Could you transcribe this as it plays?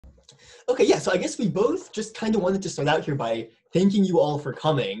Okay, yeah, so I guess we both just kind of wanted to start out here by thanking you all for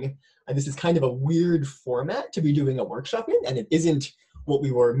coming. This is kind of a weird format to be doing a workshop in, and it isn't what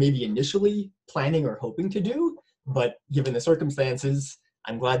we were maybe initially planning or hoping to do, but given the circumstances,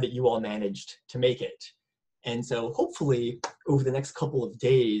 I'm glad that you all managed to make it. And so hopefully over the next couple of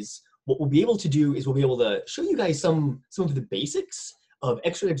days, what we'll be able to do is we'll be able to show you guys some of the basics of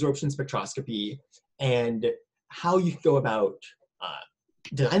X-ray absorption spectroscopy and how you can go about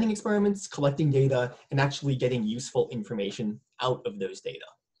designing experiments, collecting data, and actually getting useful information out of those data.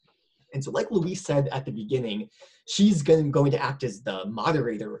 And so like Louise said at the beginning, she's going to act as the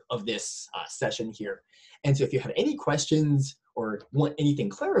moderator of this session here. And so if you have any questions or want anything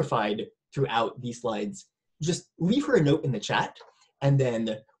clarified throughout these slides, just leave her a note in the chat. And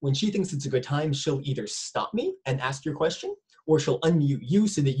then when she thinks it's a good time, she'll either stop me and ask your question, or she'll unmute you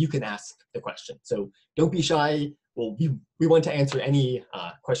so that you can ask the question. So don't be shy. Well, we want to answer any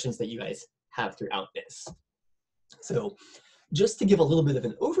questions that you guys have throughout this. So just to give a little bit of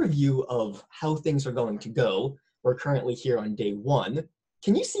an overview of how things are going to go, we're currently here on day 1.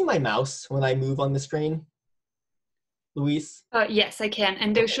 Can you see my mouse when I move on the screen, Louise? Yes, I can.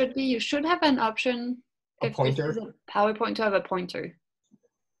 And there should be, you should have an option. A pointer? If this is a PowerPoint to have a pointer.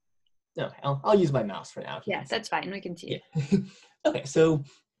 Okay, I'll use my mouse for now. Yeah, that's fine. We can see it. Yeah. Okay, so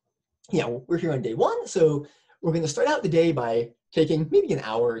yeah, we're here on day 1. So we're going to start out the day by taking maybe an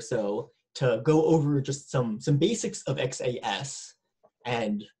hour or so to go over just some basics of XAS.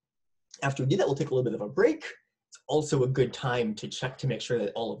 And after we do that, we'll take a little bit of a break. It's also a good time to check to make sure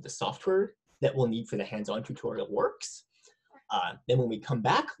that all of the software that we'll need for the hands-on tutorial works. Then when we come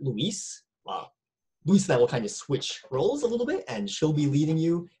back, Louise and I will kind of switch roles a little bit, and she'll be leading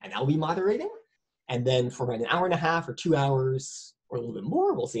you and I'll be moderating. And then for about an hour and a half or 2 hours or a little bit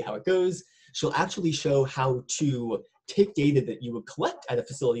more, we'll see how it goes, she'll actually show how to take data that you would collect at a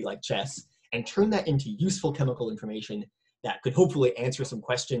facility like CHESS and turn that into useful chemical information that could hopefully answer some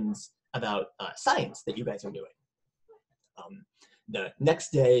questions about science that you guys are doing. The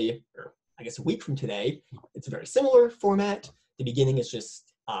next day, or I guess a week from today, it's a very similar format. The beginning is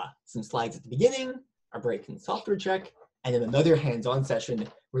just some slides at the beginning, our break and software check, and then another hands-on session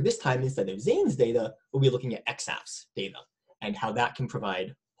where this time, instead of XANES data, we'll be looking at XAFS data and how that can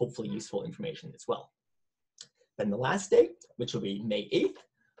provide hopefully useful information as well. Then the last day, which will be May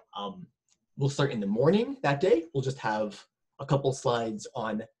 8th, we'll start in the morning that day. We'll just have a couple slides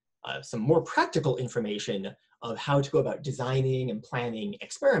on some more practical information of how to go about designing and planning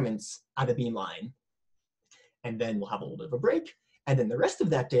experiments out of Beamline. And then we'll have a little bit of a break. And then the rest of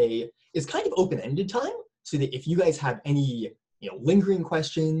that day is kind of open-ended time, so that if you guys have any lingering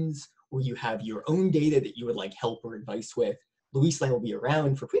questions, or you have your own data that you would like help or advice with, Louise and I will be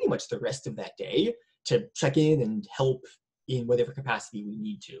around for pretty much the rest of that day to check in and help in whatever capacity we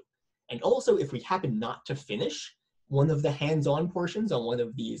need to. And also, if we happen not to finish one of the hands-on portions on one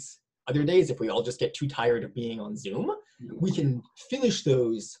of these other days, if we all just get too tired of being on Zoom, we can finish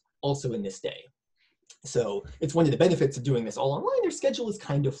those also in this day. So it's one of the benefits of doing this all online. Our schedule is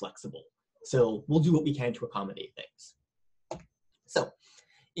kind of flexible. So we'll do what we can to accommodate things. So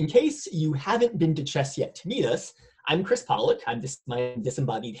in case you haven't been to CHESS yet to meet us, I'm Chris Pollock. I'm my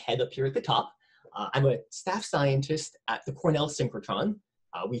disembodied head up here at the top. I'm a staff scientist at the Cornell Synchrotron.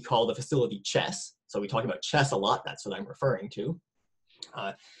 We call the facility CHESS. So we talk about CHESS a lot. That's what I'm referring to.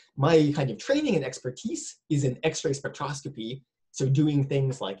 My kind of training and expertise is in X-ray spectroscopy. So doing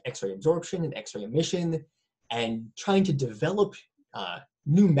things like X-ray absorption and X-ray emission, and trying to develop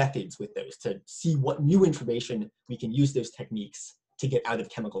new methods with those to see what new information we can use those techniques to get out of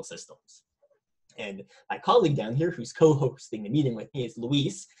chemical systems. And my colleague down here, who's co-hosting the meeting with me, is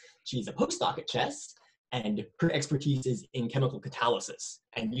Louise. She's a postdoc at CHESS, and her expertise is in chemical catalysis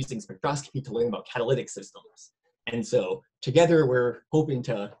and using spectroscopy to learn about catalytic systems. And so together, we're hoping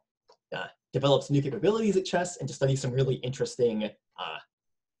to develop some new capabilities at CHESS and to study some really interesting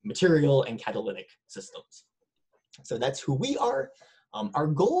material and catalytic systems. So that's who we are. Our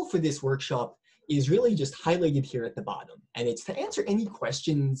goal for this workshop is really just highlighted here at the bottom, and it's to answer any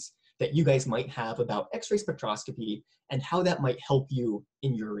questions that you guys might have about X-ray spectroscopy and how that might help you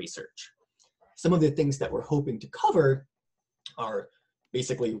in your research. Some of the things that we're hoping to cover are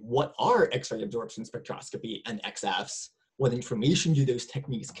basically what are X-ray absorption spectroscopy and XAFS, what information do those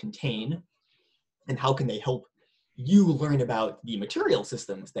techniques contain, and how can they help you learn about the material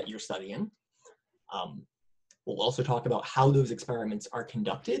systems that you're studying. We'll also talk about how those experiments are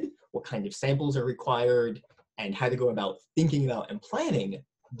conducted, what kind of samples are required, and how to go about thinking about and planning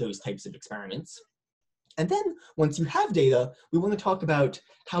those types of experiments. And then once you have data, we want to talk about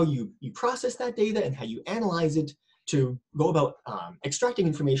how you process that data and how you analyze it to go about extracting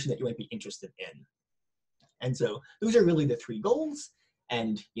information that you might be interested in. And so those are really the three goals.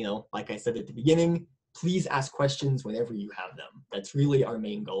 And, you know, like I said at the beginning, please ask questions whenever you have them. That's really our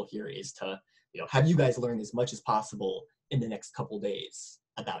main goal here, is to, you know, have you guys learn as much as possible in the next couple days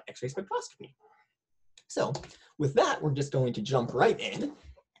about X-ray spectroscopy. So with that, we're just going to jump right in.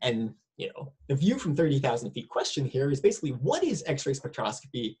 And, you know, the view from 30,000 feet question here is basically, what is X-ray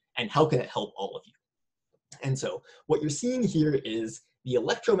spectroscopy and how can it help all of you? And so what you're seeing here is the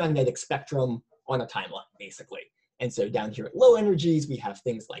electromagnetic spectrum on a timeline, basically. And so down here at low energies, we have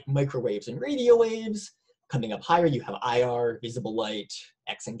things like microwaves and radio waves. Coming up higher, you have IR, visible light,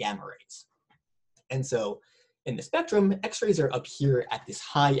 X and gamma rays. And so in the spectrum, X-rays are up here at this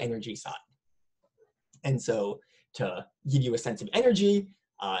high energy side. And so to give you a sense of energy,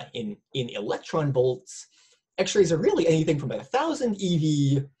 in electron volts, X-rays are really anything from about 1,000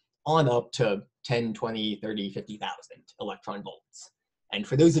 eV on up to 10, 20, 30, 50,000 electron volts. And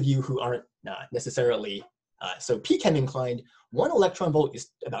for those of you who aren't necessarily so P-chem inclined, 1 electron volt is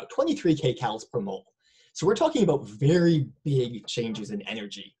about 23 kcals per mole. So we're talking about very big changes in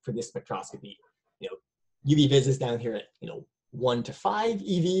energy for this spectroscopy. You know, UV vis is down here at, you know, 1 to 5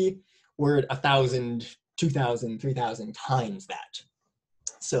 eV. We're at 1,000, 2,000, 3,000 times that.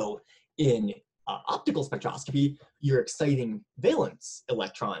 So in optical spectroscopy, you're exciting valence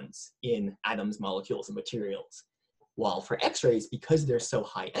electrons in atoms, molecules, and materials. While for X-rays, because they're so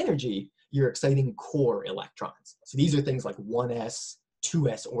high energy, you're exciting core electrons. So these are things like 1s,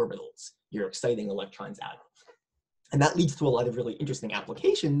 2s orbitals you're exciting electrons out of. And that leads to a lot of really interesting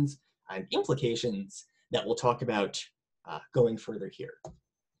applications and implications that we'll talk about going further here.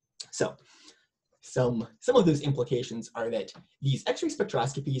 So some of those implications are that these X-ray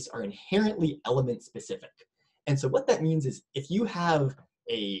spectroscopies are inherently element specific. And so what that means is if you have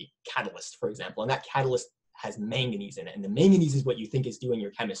a catalyst, for example, and that catalyst has manganese in it, and the manganese is what you think is doing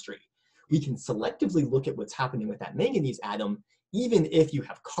your chemistry, we can selectively look at what's happening with that manganese atom, even if you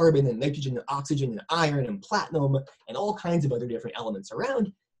have carbon and nitrogen and oxygen and iron and platinum and all kinds of other different elements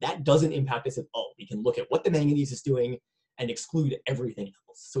around. That doesn't impact us at all. We can look at what the manganese is doing and exclude everything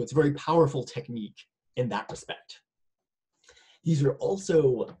else. So it's a very powerful technique in that respect. These are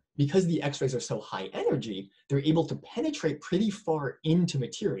also, because the X-rays are so high energy, they're able to penetrate pretty far into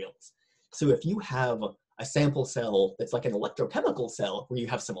materials. So if you have a sample cell that's like an electrochemical cell where you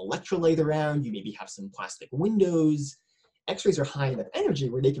have some electrolyte around, you maybe have some plastic windows, X-rays are high enough energy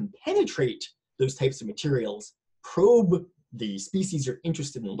where they can penetrate those types of materials, probe the species you're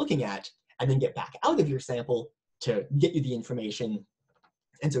interested in looking at, and then get back out of your sample to get you the information.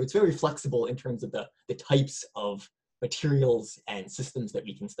 And so it's very flexible in terms of the types of materials and systems that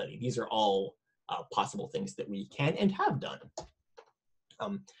we can study. These are all possible things that we can and have done.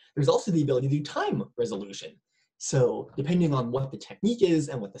 There's also the ability to do time resolution. So depending on what the technique is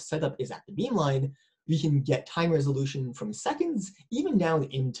and what the setup is at the beamline, we can get time resolution from seconds even down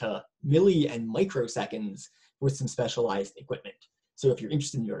into milli and microseconds with some specialized equipment. So if you're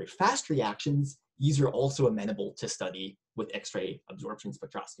interested in very fast reactions, these are also amenable to study with X-ray absorption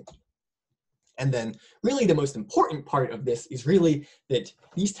spectroscopy. And then really the most important part of this is really that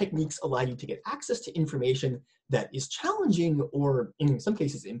these techniques allow you to get access to information that is challenging or in some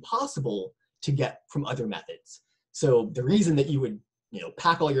cases impossible to get from other methods. So the reason that you would, you know,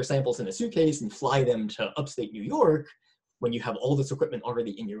 pack all your samples in a suitcase and fly them to upstate New York when you have all this equipment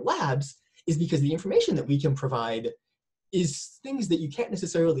already in your labs is because the information that we can provide is things that you can't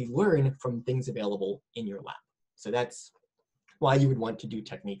necessarily learn from things available in your lab. So that's why you would want to do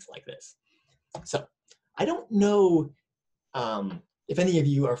techniques like this. So I don't know if any of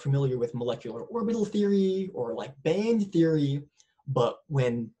you are familiar with molecular orbital theory or like band theory, but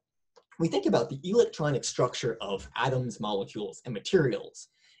when we think about the electronic structure of atoms, molecules, and materials,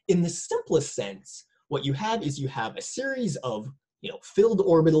 in the simplest sense, what you have is you have a series of, you know, filled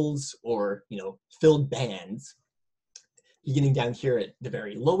orbitals or, you know, filled bands, beginning down here at the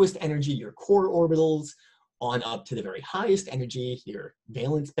very lowest energy, your core orbitals, on up to the very highest energy, your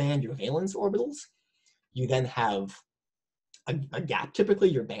valence band, your valence orbitals. You then have a gap, typically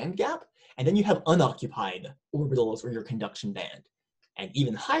your band gap, and then you have unoccupied orbitals or your conduction band. And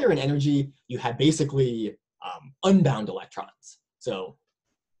even higher in energy, you have basically unbound electrons. So,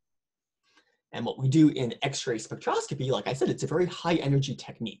 and what we do in X-ray spectroscopy, like I said, it's a very high energy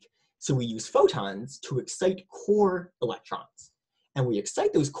technique. So we use photons to excite core electrons. And we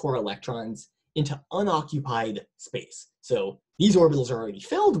excite those core electrons into unoccupied space. So these orbitals are already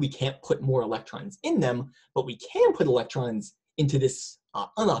filled. We can't put more electrons in them, but we can put electrons into this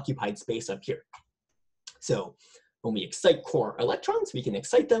unoccupied space up here. So when we excite core electrons, we can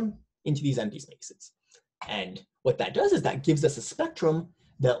excite them into these empty spaces. And what that does is that gives us a spectrum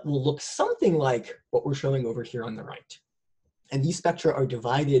that will look something like what we're showing over here on the right. And these spectra are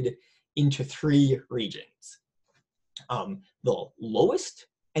divided into 3 regions. The lowest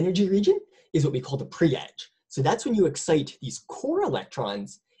energy region is what we call the pre-edge. So that's when you excite these core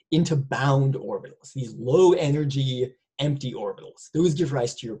electrons into bound orbitals, these low energy empty orbitals. Those give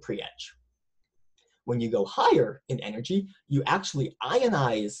rise to your pre-edge. When you go higher in energy, you actually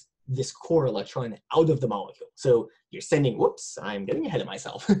ionize this core electron out of the molecule. So you're sending, whoops, I'm getting ahead of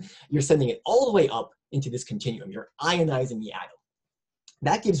myself. You're sending it all the way up into this continuum. You're ionizing the atom.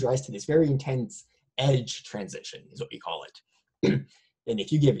 That gives rise to this very intense edge transition, is what we call it. And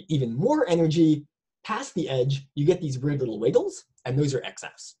if you give even more energy past the edge, you get these weird little wiggles, and those are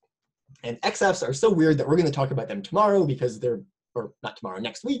XFs. And XFs are so weird that we're going to talk about them tomorrow because they're, or not tomorrow,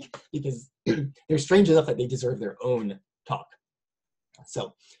 next week, because they're strange enough that they deserve their own talk.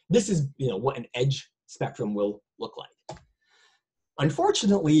 So this is, what an edge spectrum will look like.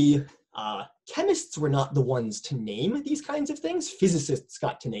 Unfortunately, chemists were not the ones to name these kinds of things. Physicists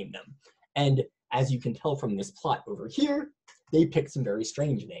got to name them. And as you can tell from this plot over here, they picked some very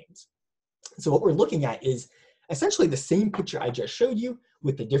strange names. So what we're looking at is essentially the same picture I just showed you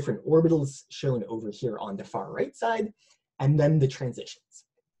with the different orbitals shown over here on the far right side, and then the transitions.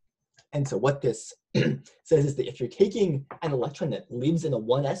 And so what this says is that if you're taking an electron that lives in a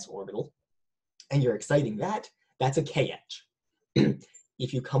 1s orbital and you're exciting that, that's a k edge.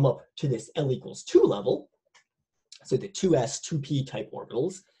 If you come up to this L equals 2 level, so the 2s, 2p type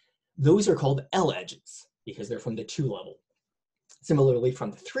orbitals, those are called L edges because they're from the 2 level. Similarly,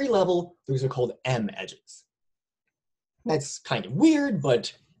 from the 3 level, those are called M edges. That's kind of weird,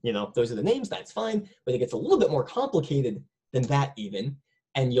 but those are the names, that's fine. But it gets a little bit more complicated than that even.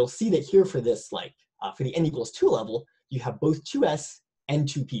 And you'll see that here for this, for the N equals 2 level, you have both 2s and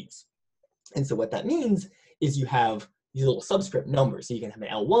 2p's. And so what that means is you have these little subscript numbers. So you can have an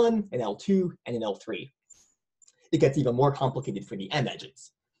L1, an L2, and an L3. It gets even more complicated for the M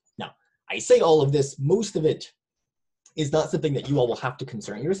edges. Now, I say all of this, most of it is not something that you all will have to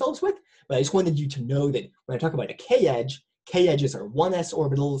concern yourselves with, but I just wanted you to know that when I talk about a K edges are 1s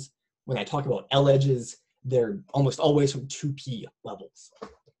orbitals. When I talk about L edges, they're almost always from 2p levels.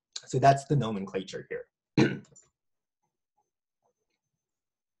 So that's the nomenclature here.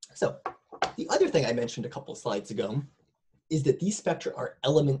 So the other thing I mentioned a couple slides ago is that these spectra are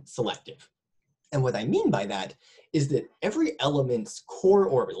element selective. And what I mean by that is that every element's core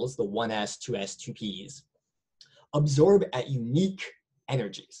orbitals, the 1s, 2s, 2p's, absorb at unique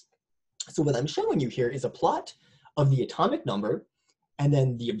energies. So what I'm showing you here is a plot of the atomic number and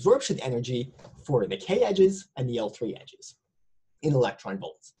then the absorption energy for the K edges and the L3 edges in electron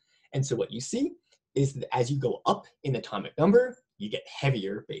volts. And so what you see is that as you go up in atomic number, you get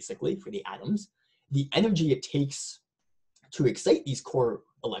heavier, basically, for the atoms. The energy it takes to excite these core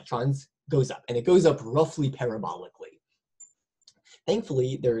electrons goes up, and it goes up roughly parabolically.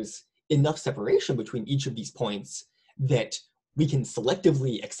 Thankfully, there's enough separation between each of these points that we can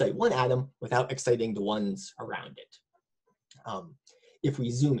selectively excite one atom without exciting the ones around it. If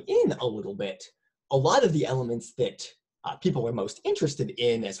we zoom in a little bit, a lot of the elements that people are most interested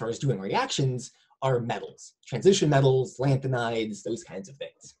in as far as doing reactions are metals, transition metals, lanthanides, those kinds of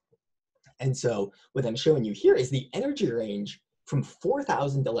things. And so what I'm showing you here is the energy range from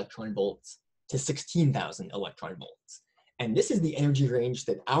 4,000 electron volts to 16,000 electron volts. And this is the energy range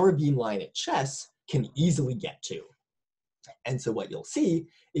that our beamline at CHESS can easily get to. And so what you'll see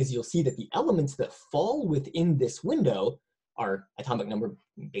is you'll see that the elements that fall within this window are atomic number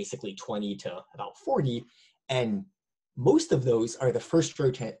basically 20 to about 40, and most of those are the first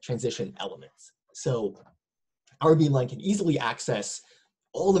row transition elements. So our beamline can easily access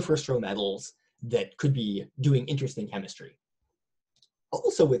all the first row metals that could be doing interesting chemistry.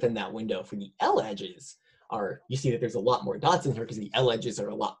 Also within that window for the L edges you see that there's a lot more dots in here because the L edges are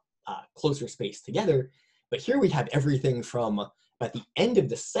a lot closer spaced together. But here we have everything from about the end of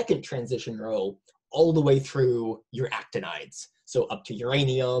the second transition row all the way through your actinides. So up to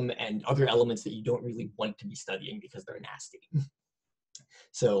uranium and other elements that you don't really want to be studying because they're nasty.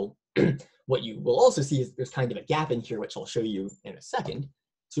 So what you will also see is there's kind of a gap in here, which I'll show you in a second.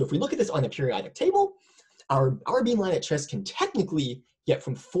 So if we look at this on a periodic table, our beamline at CHESS can technically get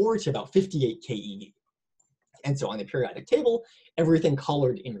from 4 to about 58 keV. And so on the periodic table, everything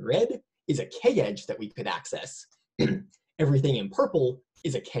colored in red is a K edge that we could access. Everything in purple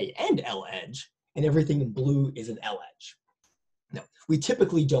is a K and L edge, and everything in blue is an L edge. Now, we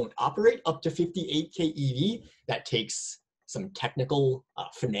typically don't operate up to 58 keV. That takes some technical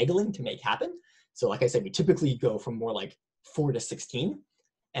finagling to make happen. So like I said, we typically go from more like 4 to 16.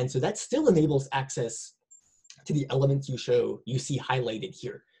 And so that still enables access to the elements you see highlighted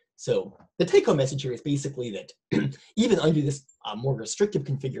here. So the take-home message here is basically that even under this more restrictive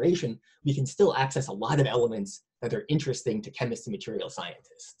configuration, we can still access a lot of elements that are interesting to chemists and material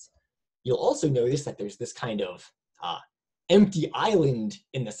scientists. You'll also notice that there's this kind of empty island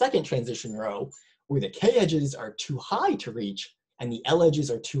in the second transition row where the K edges are too high to reach and the L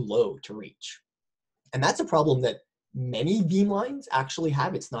edges are too low to reach. And that's a problem that many beamlines actually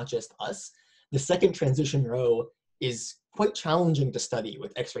have. It's not just us. The second transition row is quite challenging to study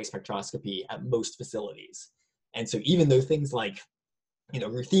with X-ray spectroscopy at most facilities. And so even though things like,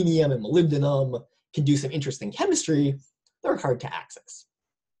 ruthenium and molybdenum can do some interesting chemistry, they're hard to access.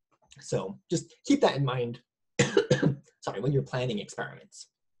 So just keep that in mind, sorry, when you're planning experiments.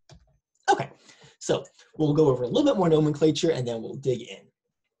 Okay, so we'll go over a little bit more nomenclature and then we'll dig in.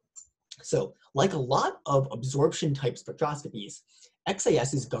 So like a lot of absorption type spectroscopies,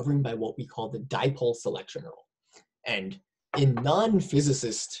 XAS is governed by what we call the dipole selection rule. And in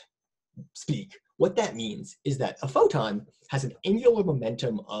non-physicist speak, what that means is that a photon has an angular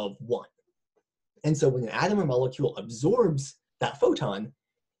momentum of 1. And so when an atom or molecule absorbs that photon,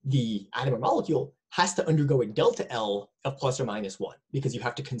 the atom or molecule has to undergo a delta L of plus or minus 1 because you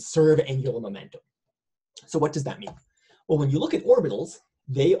have to conserve angular momentum. So what does that mean? Well, when you look at orbitals,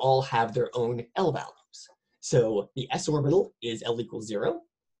 they all have their own L values. So the s orbital is L equals 0,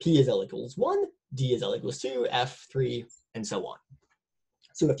 p is L equals 1, d is L equals 2, f 3, and so on.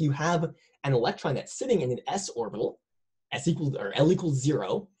 So if you have an electron that's sitting in an s orbital, L equals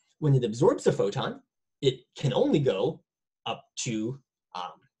 0, when it absorbs a photon, it can only go up to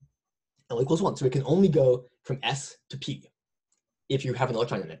L equals 1. So it can only go from s to p. If you have an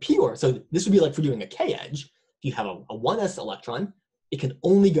electron in a p orbital, so this would be like for doing a k edge. If you have a 1s electron, it can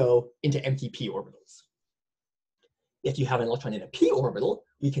only go into empty p orbitals. If you have an electron in a p orbital,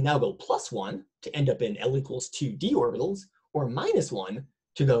 we can now go plus 1 to end up in L equals 2 d orbitals, or minus 1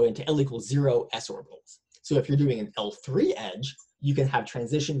 to go into L equals 0 s orbitals. So if you're doing an L3 edge, you can have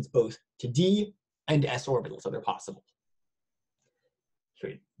transitions both to d and s orbitals, so they're possible. For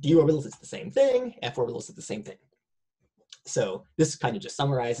d orbitals, it's the same thing. F orbitals, it's the same thing. So this kind of just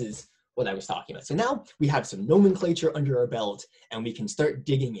summarizes what I was talking about. So now we have some nomenclature under our belt, and we can start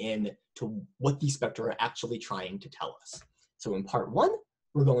digging in to what these spectra are actually trying to tell us. So in part 1,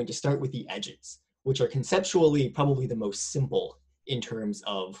 we're going to start with the edges, which are conceptually probably the most simple in terms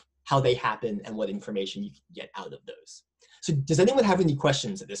of how they happen and what information you can get out of those. So does anyone have any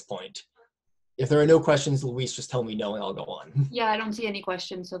questions at this point? If there are no questions, Louise, just tell me no and I'll go on. Yeah, I don't see any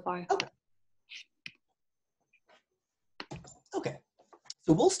questions so far. Okay. Okay.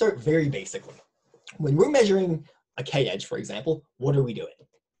 So we'll start very basically. When we're measuring a K edge, for example, what are we doing?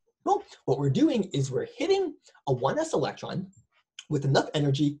 Well, what we're doing is we're hitting a 1s electron with enough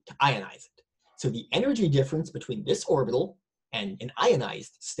energy to ionize it. So the energy difference between this orbital and an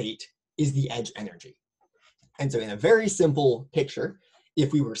ionized state is the edge energy. And so in a very simple picture,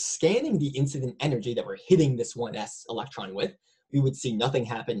 if we were scanning the incident energy that we're hitting this 1s electron with, we would see nothing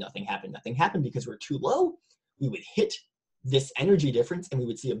happen, nothing happen, nothing happen because we're too low. We would hit this energy difference and we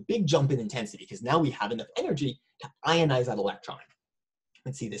would see a big jump in intensity because now we have enough energy to ionize that electron.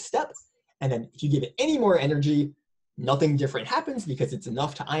 Let's see this step. And then if you give it any more energy, nothing different happens because it's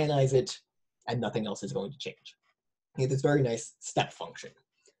enough to ionize it and nothing else is going to change. You get this very nice step function.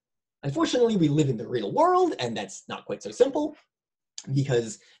 Unfortunately, we live in the real world and that's not quite so simple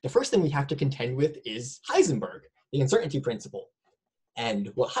because the first thing we have to contend with is Heisenberg, the uncertainty principle.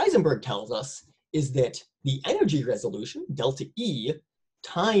 And what Heisenberg tells us is that the energy resolution, delta E,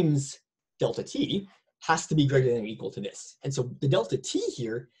 times delta T, has to be greater than or equal to this. And so the delta T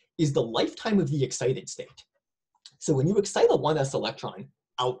here is the lifetime of the excited state. So when you excite a 1s electron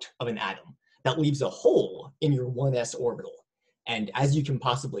out of an atom, that leaves a hole in your 1s orbital. And as you can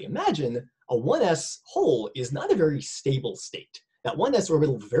possibly imagine, a 1s hole is not a very stable state. That 1s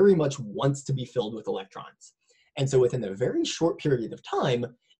orbital very much wants to be filled with electrons. And so within a very short period of time,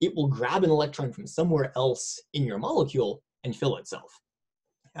 it will grab an electron from somewhere else in your molecule and fill itself.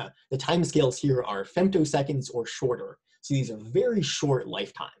 The timescales here are femtoseconds or shorter. So these are very short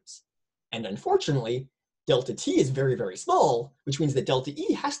lifetimes. And unfortunately, delta T is very, very small, which means that delta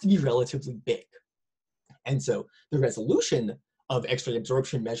E has to be relatively big. And so the resolution of X-ray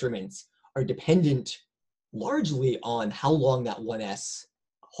absorption measurements are dependent largely on how long that 1s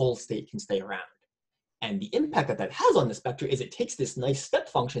whole state can stay around. And the impact that that has on the spectra is it takes this nice step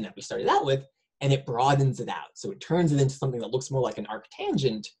function that we started out with and it broadens it out. So it turns it into something that looks more like an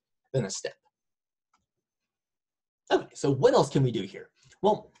arctangent than a step. Okay, so what else can we do here?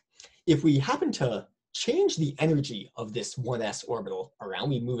 Well, if we happen to change the energy of this 1s orbital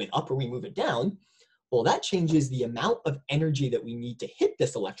around, we move it up or we move it down, Well, that changes the amount of energy that we need to hit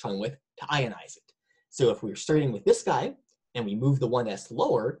this electron with to ionize it. So if we're starting with this guy and we move the 1s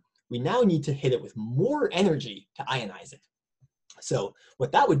lower, we now need to hit it with more energy to ionize it. So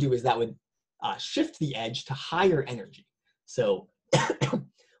what that would do is that would shift the edge to higher energy. So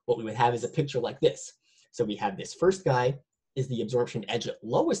what we would have is a picture like this. So we have this first guy is the absorption edge at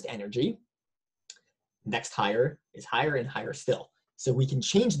lowest energy. Next higher is higher and higher still. So we can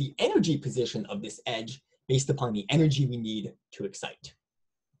change the energy position of this edge based upon the energy we need to excite.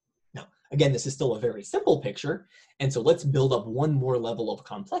 Now, again, this is still a very simple picture. And so let's build up one more level of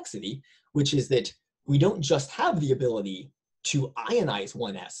complexity, which is that we don't just have the ability to ionize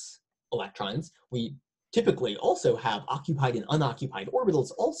 1s electrons. We typically also have occupied and unoccupied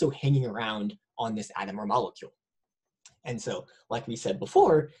orbitals also hanging around on this atom or molecule. And so, like we said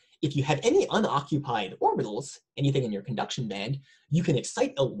before, if you have any unoccupied orbitals, anything in your conduction band, you can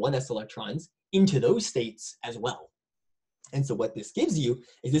excite 1s electrons into those states as well. And so what this gives you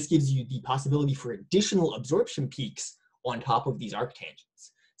is this gives you the possibility for additional absorption peaks on top of these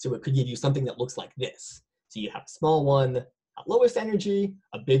arctangents. So it could give you something that looks like this. So you have a small one at lowest energy,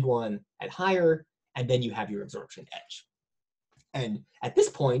 a big one at higher, and then you have your absorption edge. And at this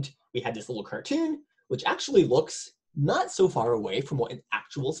point, we had this little cartoon, which actually looks not so far away from what an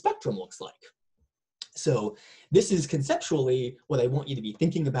actual spectrum looks like. So this is conceptually what I want you to be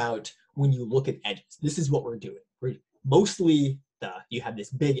thinking about when you look at edges. This is what we're doing. We're mostly, you have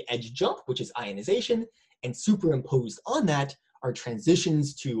this big edge jump, which is ionization, and superimposed on that are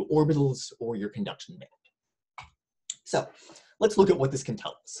transitions to orbitals or your conduction band. So let's look at what this can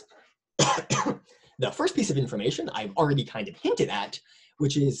tell us. The first piece of information I've already kind of hinted at,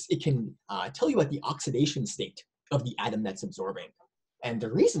 which is it can tell you about the oxidation state of the atom that's absorbing. And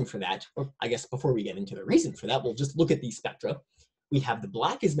the reason for that, or I guess before we get into the reason for that, we'll just look at these spectra. We have the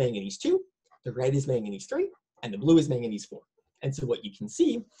black is manganese 2, the red is manganese 3, and the blue is manganese 4. And so what you can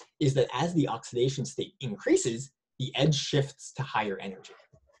see is that as the oxidation state increases, the edge shifts to higher energy.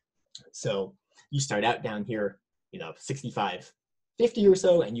 So you start out down here, 6550 or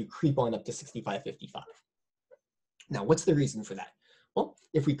so, and you creep on up to 6555. Now, what's the reason for that? Well,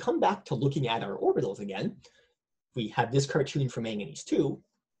 if we come back to looking at our orbitals again, we have this cartoon for manganese 2.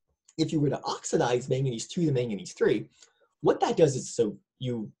 If you were to oxidize manganese 2 to manganese 3, what that does is, so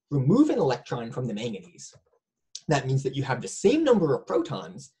you remove an electron from the manganese. That means that you have the same number of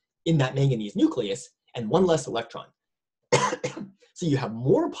protons in that manganese nucleus and one less electron. So you have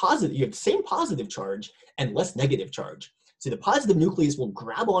you have the same positive charge and less negative charge. So the positive nucleus will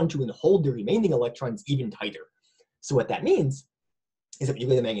grab onto and hold the remaining electrons even tighter. So what that means is that when you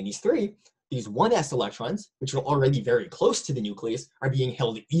go to manganese 3, these 1s electrons, which are already very close to the nucleus, are being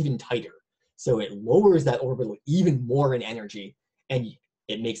held even tighter. So it lowers that orbital even more in energy, and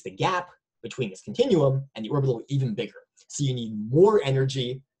it makes the gap between this continuum and the orbital even bigger. So you need more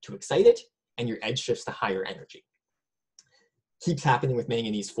energy to excite it, and your edge shifts to higher energy. Keeps happening with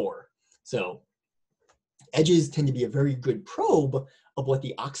manganese 4. So edges tend to be a very good probe of what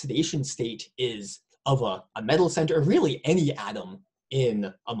the oxidation state is of a metal center, or really any atom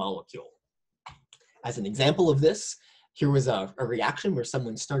in a molecule. As an example of this, here was a reaction where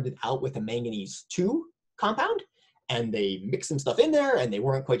someone started out with a manganese 2 compound, and they mixed some stuff in there, and they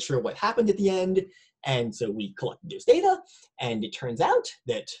weren't quite sure what happened at the end. And so we collected those data, and it turns out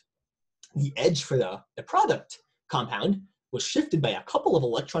that the edge for the product compound was shifted by a couple of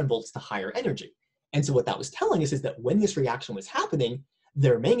electron volts to higher energy. And so what that was telling us is that when this reaction was happening,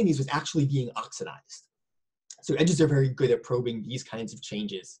 their manganese was actually being oxidized. So edges are very good at probing these kinds of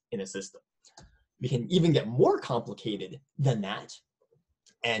changes in a system. We can even get more complicated than that.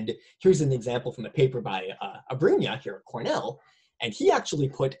 And here's an example from a paper by Abrynia here at Cornell. And he actually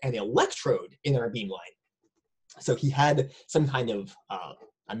put an electrode in our beamline. So he had some kind of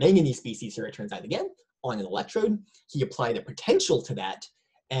a manganese species here, it turns out again, on an electrode. He applied a potential to that,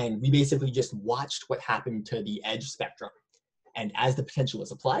 and we basically just watched what happened to the edge spectrum. And as the potential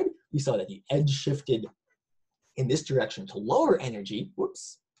was applied, we saw that the edge shifted in this direction to lower energy.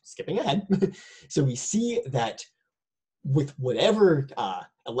 Whoops, skipping ahead. So we see that with whatever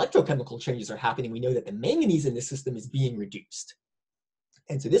electrochemical changes are happening, we know that the manganese in the system is being reduced.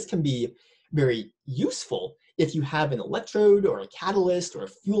 And so this can be very useful if you have an electrode or a catalyst or a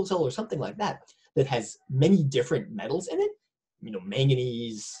fuel cell or something like that that has many different metals in it,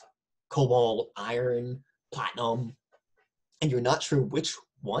 manganese, cobalt, iron, platinum, and you're not sure which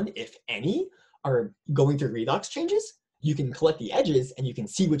one, if any, are going through redox changes. You can collect the edges and you can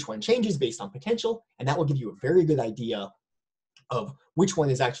see which one changes based on potential, and that will give you a very good idea of which one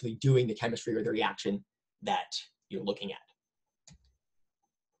is actually doing the chemistry or the reaction that you're looking at.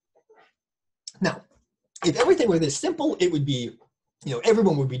 Now, if everything were this simple, it would be,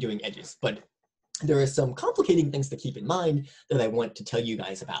 everyone would be doing edges. But there are some complicating things to keep in mind that I want to tell you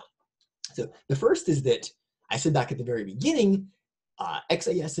guys about. So the first is that I said back at the very beginning,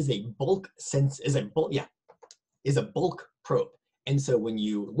 XANES is a bulk probe. And so when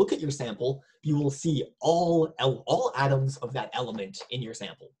you look at your sample, you will see all atoms of that element in your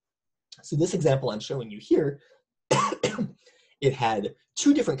sample. So this example I'm showing you here, it had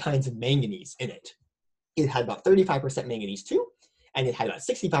 2 different kinds of manganese in it. It had about 35% manganese 2, and it had about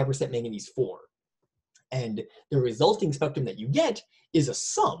 65% manganese 4. And the resulting spectrum that you get is a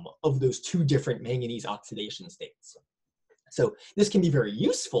sum of those 2 different manganese oxidation states. So this can be very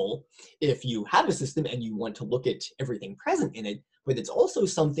useful if you have a system and you want to look at everything present in it, but it's also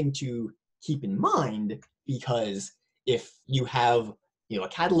something to keep in mind, because if you have a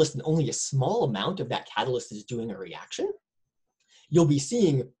catalyst and only a small amount of that catalyst is doing a reaction, you'll be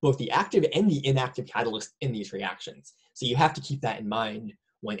seeing both the active and the inactive catalyst in these reactions. So you have to keep that in mind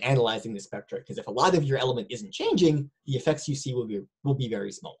when analyzing the spectra, because if a lot of your element isn't changing, the effects you see will be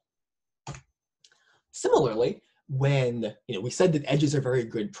very small. Similarly, when we said that edges are very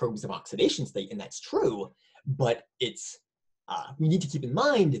good probes of oxidation state, and that's true, but we need to keep in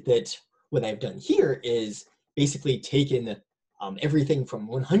mind that what I've done here is basically taken everything from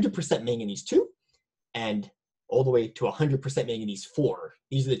 100% manganese 2 and all the way to 100% manganese 4.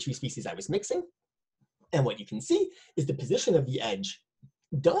 These are the 2 species I was mixing. And what you can see is the position of the edge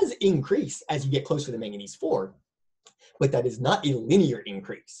does increase as you get closer to manganese 4, but that is not a linear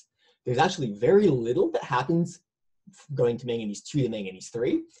increase. There's actually very little that happens going to manganese 2 to manganese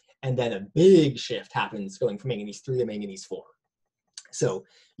 3, and then a big shift happens going from manganese 3 to manganese 4. So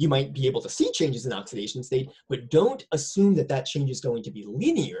you might be able to see changes in oxidation state, but don't assume that that change is going to be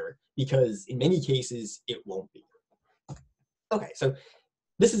linear, because in many cases it won't be. Okay, so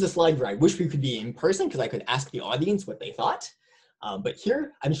this is a slide where I wish we could be in person because I could ask the audience what they thought. But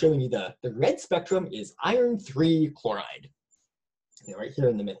here I'm showing you the red spectrum is iron 3 chloride, right here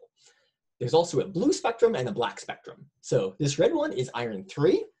in the middle. There's also a blue spectrum and a black spectrum. So this red one is iron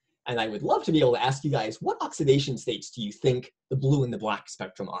 3, and I would love to be able to ask you guys, what oxidation states do you think the blue and the black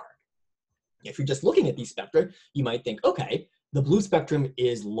spectrum are? If you're just looking at these spectra, you might think, okay, the blue spectrum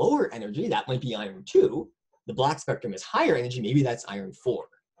is lower energy, that might be iron 2. The black spectrum is higher energy, maybe that's iron 4.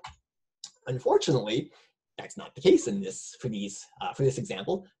 Unfortunately, that's not the case for this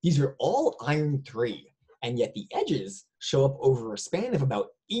example. These are all iron 3, and yet the edges show up over a span of about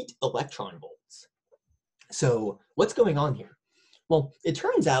 8 electron volts. So what's going on here? Well, it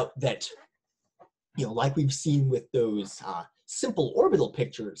turns out that, like we've seen with those simple orbital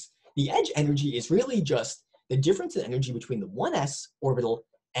pictures, the edge energy is really just the difference in energy between the 1s orbital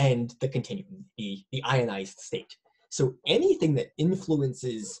and the continuum, the ionized state. So anything that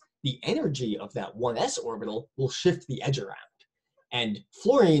influences the energy of that 1s orbital will shift the edge around. And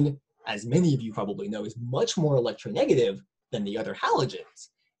fluorine, as many of you probably know, is much more electronegative than the other halogens.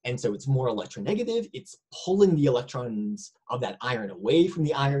 And so it's more electronegative, it's pulling the electrons of that iron away from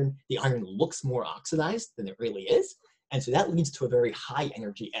the iron. The iron looks more oxidized than it really is. And so that leads to a very high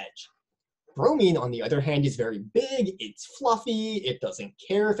energy edge. Bromine, on the other hand, is very big, it's fluffy, it doesn't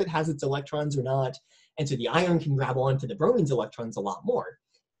care if it has its electrons or not. And so the iron can grab onto the bromine's electrons a lot more.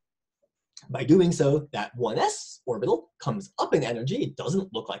 By doing so, that 1s orbital comes up in energy, it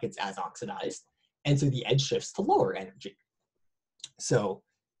doesn't look like it's as oxidized, and so the edge shifts to lower energy. So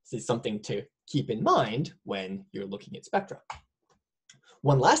this is something to keep in mind when you're looking at spectra.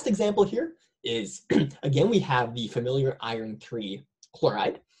 One last example here is, again, we have the familiar iron 3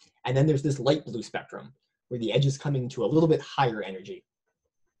 chloride, and then there's this light blue spectrum where the edge is coming to a little bit higher energy.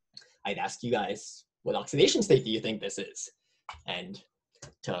 I'd ask you guys, what oxidation state do you think this is? And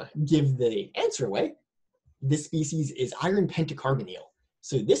to give the answer away, this species is iron pentacarbonyl.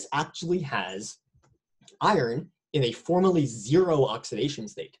 So this actually has iron in a formally 0 oxidation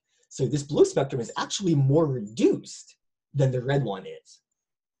state. So this blue spectrum is actually more reduced than the red one is.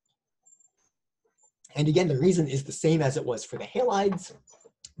 And again, the reason is the same as it was for the halides,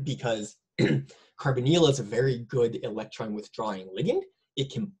 because carbonyl is a very good electron withdrawing ligand.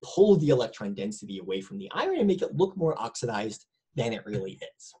 It can pull the electron density away from the iron and make it look more oxidized than it really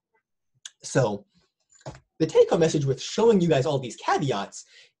is. So the take-home message with showing you guys all these caveats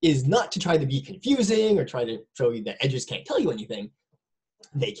is not to try to be confusing or try to show you that edges can't tell you anything.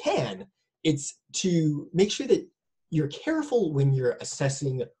 They can. It's to make sure that you're careful when you're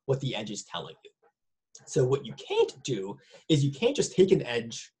assessing what the edge is telling you. So what you can't do is you can't just take an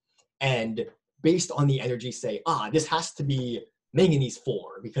edge and based on the energy say, this has to be manganese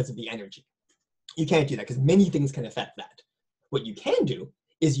 4 because of the energy. You can't do that because many things can affect that. What you can do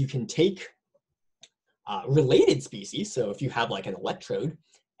is you can take related species. So if you have like an electrode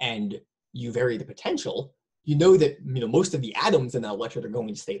and you vary the potential, you know that most of the atoms in that electrode are going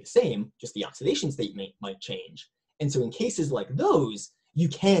to stay the same, just the oxidation state might change. And so in cases like those, you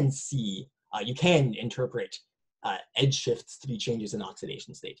can see, you can interpret edge shifts to be changes in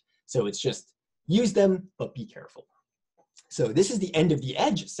oxidation state. So it's just use them, but be careful. So this is the end of the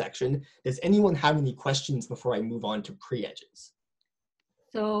edge section. Does anyone have any questions before I move on to pre-edges?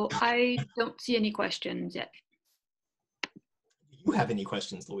 So I don't see any questions yet. Do you have any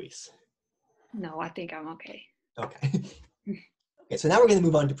questions, Louise? No, I think I'm okay. Okay. Okay, so now we're going to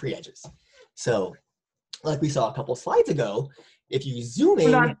move on to pre-edges. So like we saw a couple slides ago, if you zoom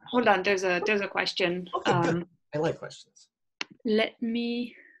in. Hold on. There's a question. Okay, good. I like questions. Let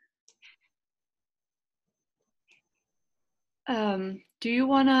me. Do you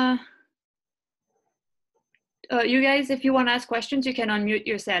wanna? You guys, if you want to ask questions, you can unmute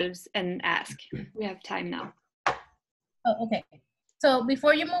yourselves and ask. We have time now. Oh, okay. So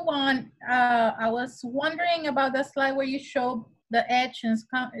before you move on, I was wondering about the slide where you showed the edge is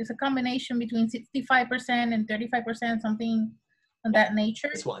a combination between 65% and 35%, something of that nature.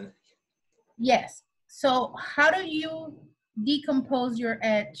 This one. Yes. So how do you decompose your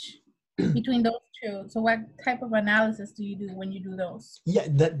edge between those two? So what type of analysis do you do when you do those? Yeah,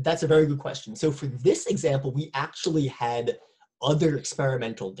 that's a very good question. So for this example, we actually had other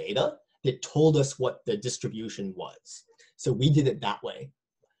experimental data that told us what the distribution was. So we did it that way.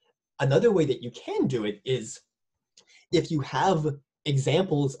 Another way that you can do it is if you have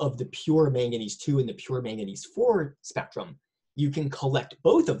examples of the pure manganese 2 and the pure manganese 4 spectrum, you can collect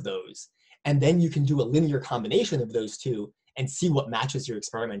both of those, and then you can do a linear combination of those two and see what matches your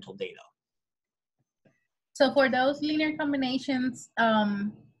experimental data. So for those linear combinations,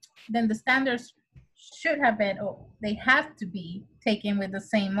 then the standards should have been, they have to be taken with the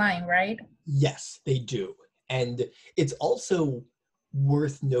same line, right? Yes, they do. And it's also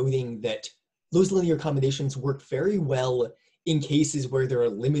worth noting that those linear combinations work very well in cases where there are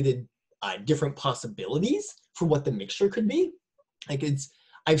limited different possibilities for what the mixture could be. Like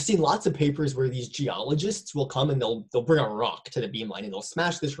I've seen lots of papers where these geologists will come and they'll bring a rock to the beamline and they'll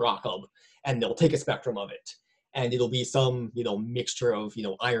smash this rock up and they'll take a spectrum of it. And it'll be some, mixture of,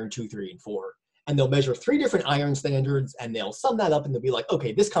 iron 2, 3, and 4. And they'll measure 3 different iron standards and they'll sum that up and they'll be like,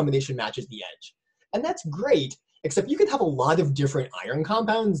 okay, this combination matches the edge. And that's great, except you could have a lot of different iron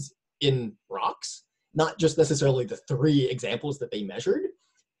compounds in rocks, not just necessarily the 3 examples that they measured.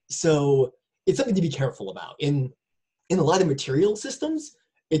 So it's something to be careful about. In a lot of material systems,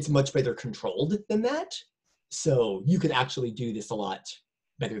 it's much better controlled than that. So you can actually do this a lot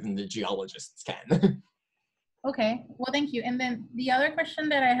better than the geologists can. Okay, well, thank you. And then the other question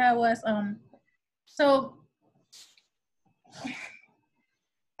that I had was, so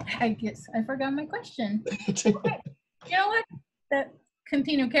I guess I forgot my question. Okay. You know what?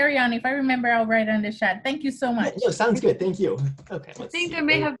 Carry on. If I remember, I'll write on the chat. Thank you so much. No, sounds good. Thank you. Okay. I think there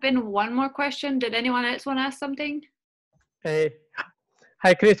may have been one more question. Did anyone else want to ask something? Hey,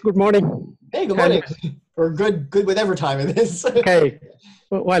 hi Chris. Good morning. Hey, good morning. Or good whatever time it is. Okay.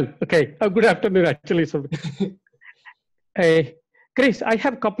 Well, okay. Good afternoon, actually. So, Chris, I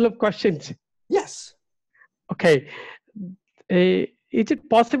have a couple of questions. Yes. Okay. Is it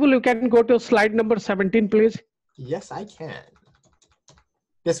possible you can go to slide number 17, please? Yes, I can.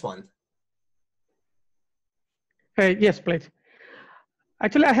 This one. Yes, please.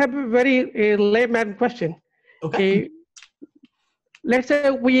 Actually, I have a very layman question. Okay. Let's say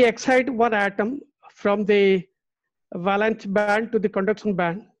we excite one atom from the valence band to the conduction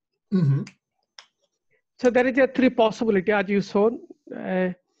band. Mm-hmm. So there is a 3 possibility as you shown.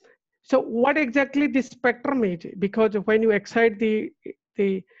 So what exactly the spectrum is? Because when you excite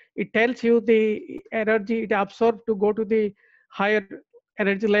it tells you the energy it absorbs to go to the higher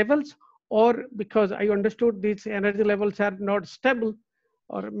energy levels, or because I understood these energy levels are not stable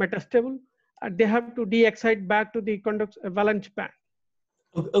or metastable, they have to de-excite back to the valence band.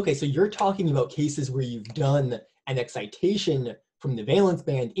 Okay, so you're talking about cases where you've done an excitation from the valence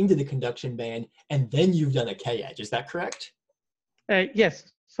band into the conduction band, and then you've done a K-edge. Is that correct?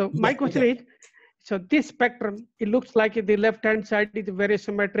 Yes. So my question is, so this spectrum, it looks like the left-hand side is very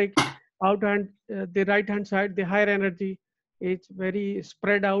symmetric, the right-hand side, the higher energy, it's very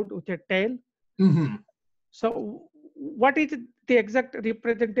spread out with a tail. Mm-hmm. So what is the exact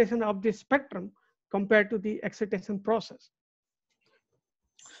representation of the spectrum compared to the excitation process?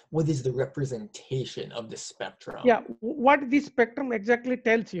 What is the representation of the spectrum? Yeah, what this spectrum exactly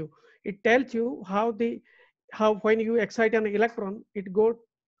tells you? It tells you how when you excite an electron, it goes.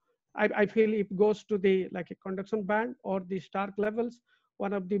 I feel it goes to the like a conduction band or the Stark levels,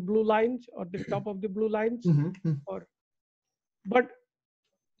 one of the blue lines or the top of the blue lines, Mm-hmm. but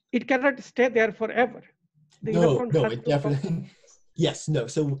it cannot stay there forever. The No, electron no, has it to come. definitely, yes, no.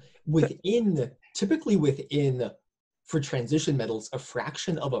 So typically within, for transition metals, a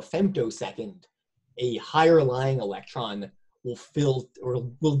fraction of a femtosecond, a higher lying electron will fill or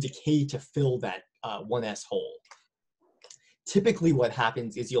will decay to fill that 1s hole. Typically what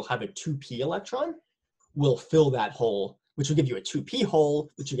happens is you'll have a 2p electron will fill that hole, which will give you a 2p hole,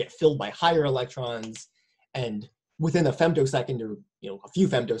 which will get filled by higher electrons, and within a femtosecond or a few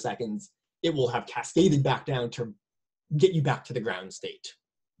femtoseconds, it will have cascaded back down to get you back to the ground state.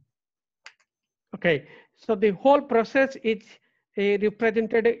 Okay, so the whole process is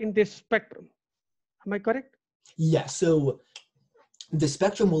represented in this spectrum. Am I correct? Yeah, so the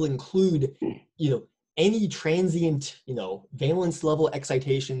spectrum will include, any transient, valence level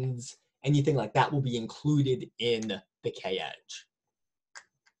excitations, anything like that will be included in the K edge.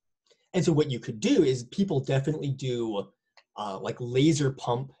 And so what you could do is people definitely do like laser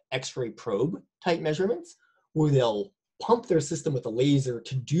pump X-ray probe type measurements, where they'll pump their system with a laser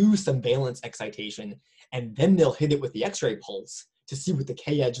to do some valence excitation, and then they'll hit it with the X-ray pulse to see what the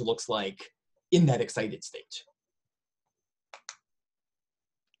K edge looks like in that excited state.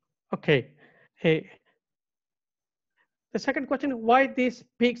 Okay. Hey. The second question, why these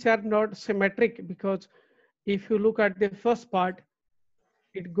peaks are not symmetric? Because if you look at the first part,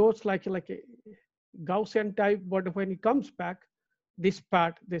 it goes like a Gaussian type, but when it comes back, this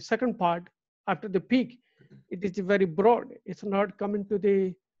part, the second part, after the peak, it is very broad. It's not coming to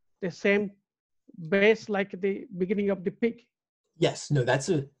the same base like the beginning of the peak. Yes, no, that's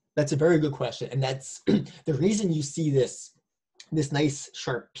a very good question. And that's the reason you see this nice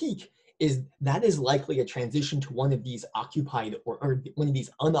sharp peak is that is likely a transition to one of these occupied or one of these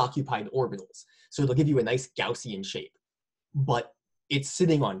unoccupied orbitals. So it'll give you a nice Gaussian shape, but it's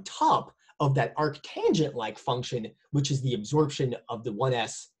sitting on top of that arctangent-like function, which is the absorption of the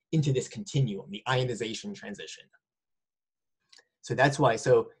 1s into this continuum, the ionization transition. So that's why,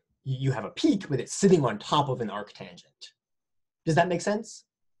 so you have a peak, but it's sitting on top of an arctangent. Does that make sense?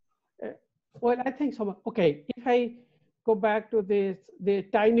 Well, I think so. Okay, if I go back to the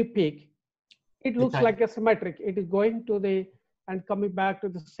tiny peak, it looks like a symmetric. It is going to and coming back to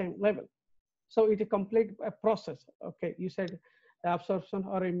the same level. So it is a complete process. Okay, you said absorption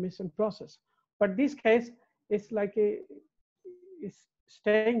or emission process. But this case, it's like it's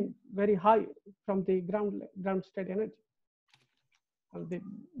staying very high from the ground state energy, from the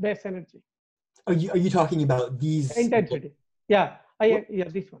base energy. Are you talking about these? Intensity. Yeah, yeah,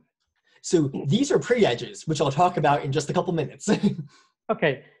 this one. So these are pre-edges, which I'll talk about in just a couple minutes.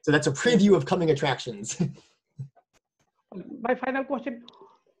 Okay. So that's a preview of coming attractions. My final question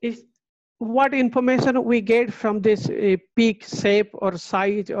is, what information we get from this peak shape or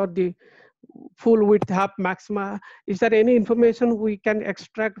size or the full width half maxima? Is there any information we can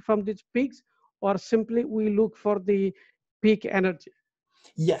extract from these peaks, or simply we look for the peak energy?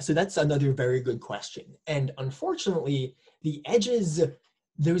 Yeah, so that's another very good question. And unfortunately, the edges,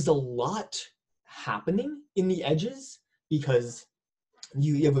 there's a lot happening in the edges because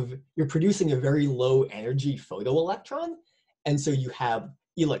you're producing a very low energy photoelectron. And so you have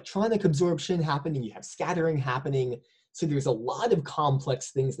electronic absorption happening, you have scattering happening. So there's a lot of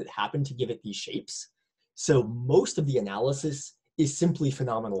complex things that happen to give it these shapes. So most of the analysis is simply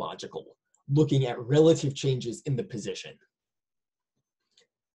phenomenological, looking at relative changes in the position.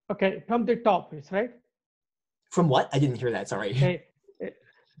 Okay, from the top, is right? From what? I didn't hear that, sorry. Okay.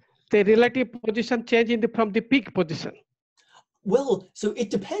 The relative position change from the peak position. Well, so it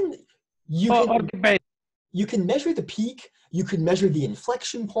depends. You can measure the peak, you can measure the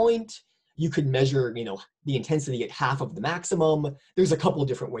inflection point, you could measure, the intensity at half of the maximum. There's a couple of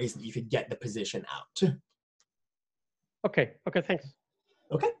different ways that you could get the position out. Okay, thanks.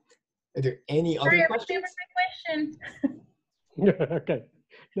 Okay. Are there any other questions? Question. Okay,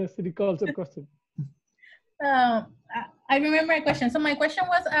 let's recall the question. I remember a question. So my question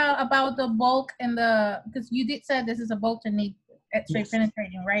was about the bulk and because you did say this is a bulk technique, X-ray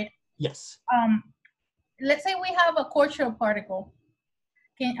penetrating, right? Yes. Let's say we have a quartile particle.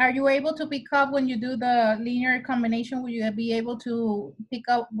 Are you able to pick up when you do the linear combination? Will you be able to pick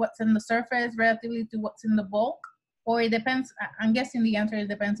up what's in the surface relatively to what's in the bulk? Or it depends, I'm guessing the answer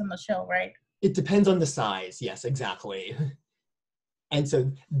depends on the shell, right? It depends on the size, yes, exactly. And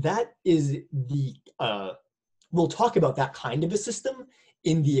so that is we'll talk about that kind of a system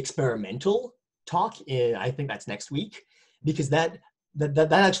in the experimental talk, I think that's next week, because that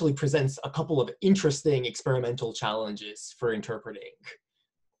actually presents a couple of interesting experimental challenges for interpreting.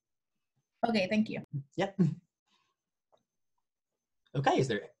 Okay, thank you. Yep. Okay, is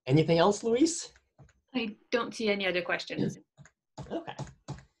there anything else, Louise? I don't see any other questions. Okay.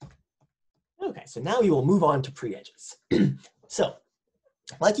 Okay, so now we will move on to pre-edges. So,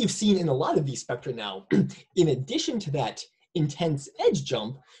 like you've seen in a lot of these spectra now, in addition to that intense edge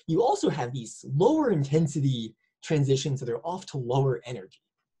jump, you also have these lower intensity transitions that are off to lower energy.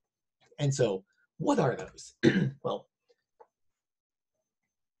 And so, what are those? Well,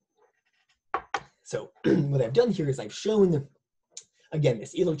 so what I've done here is I've shown, again,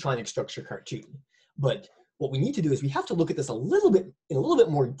 this electronic structure cartoon. But what we need to do is we have to look at this in a little bit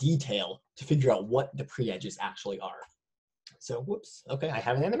more detail to figure out what the pre-edges actually are. So, whoops, okay, I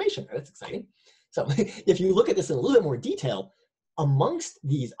have an animation there, that's exciting. So if you look at this in a little bit more detail, amongst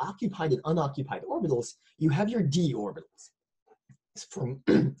these occupied and unoccupied orbitals, you have your d orbitals.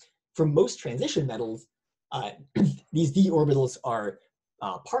 For most transition metals, these d orbitals are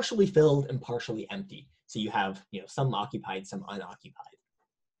partially filled and partially empty. So you have, some occupied, some unoccupied.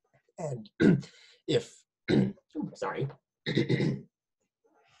 And if, sorry.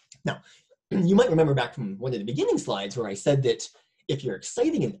 Now, you might remember back from one of the beginning slides where I said that if you're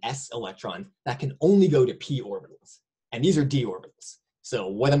exciting an s electron, that can only go to p orbitals. And these are d orbitals. So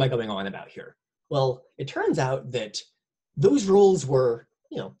what am I going on about here? Well, it turns out that those rules were,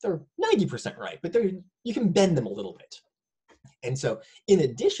 they're 90% right, but you can bend them a little bit. And so in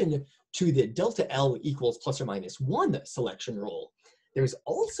addition to the delta L equals plus or minus 1 selection rule, there's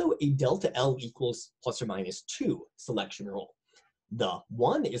also a delta L equals plus or minus 2 selection rule. The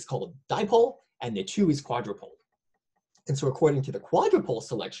 1 is called dipole, and the 2 is quadrupole. And so according to the quadrupole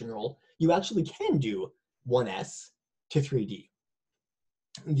selection rule, you actually can do 1s to 3d.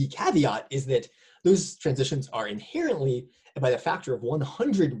 The caveat is that those transitions are inherently about a factor of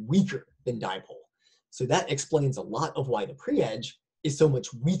 100 weaker than dipole. So that explains a lot of why the pre-edge is so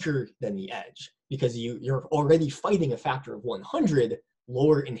much weaker than the edge, because you're already fighting a factor of 100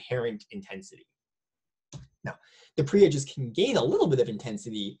 lower inherent intensity. Now, the pre-edges can gain a little bit of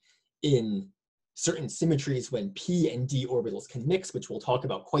intensity in certain symmetries when p and d orbitals can mix, which we'll talk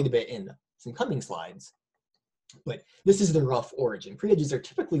about quite a bit in some coming slides. But this is the rough origin. Pre-edges are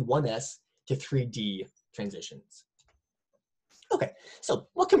typically 1s to 3d transitions. Okay, so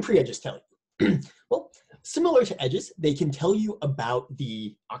what can pre-edges tell you? Well, similar to edges, they can tell you about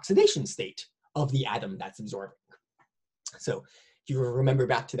the oxidation state of the atom that's absorbing. So if you remember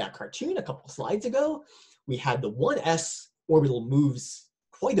back to that cartoon a couple slides ago, we had the 1s orbital moves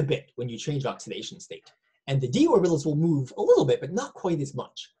quite a bit when you change oxidation state. And the d orbitals will move a little bit, but not quite as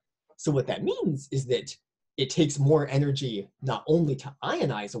much. So what that means is that it takes more energy not only to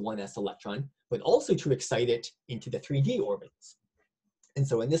ionize a 1s electron, but also to excite it into the 3d orbitals. And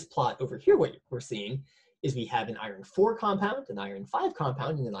so in this plot over here, what we're seeing is we have an iron 4 compound, an iron 5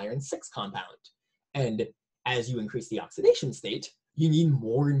 compound, and an iron 6 compound. And as you increase the oxidation state, you need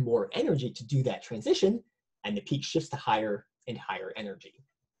more and more energy to do that transition, and the peak shifts to higher and higher energy.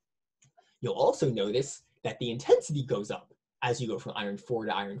 You'll also notice that the intensity goes up as you go from iron 4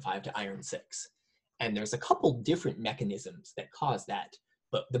 to iron 5 to iron 6. And there's a couple different mechanisms that cause that,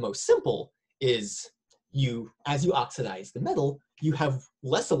 but the most simple is as you oxidize the metal, you have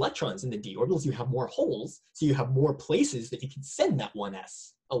less electrons in the d orbitals, you have more holes, so you have more places that you can send that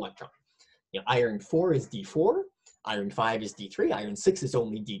 1s electron. Iron 4 is d4, iron 5 is d3, iron 6 is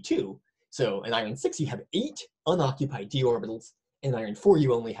only d2. So in iron 6, you have 8 unoccupied d orbitals, and in iron 4,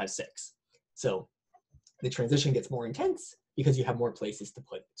 you only have 6. So the transition gets more intense because you have more places to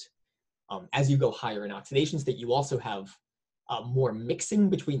put it. As you go higher in oxidation state, you also have more mixing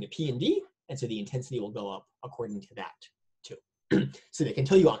between the P and D, and so the intensity will go up according to that too. So they can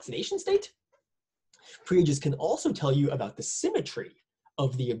tell you oxidation state. Pre-edges can also tell you about the symmetry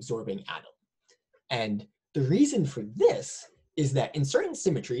of the absorbing atom. And the reason for this is that in certain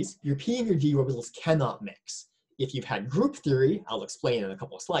symmetries, your P and your D orbitals cannot mix. If you've had group theory, I'll explain in a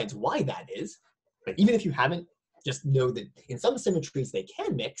couple of slides why that is. But even if you haven't, just know that in some symmetries they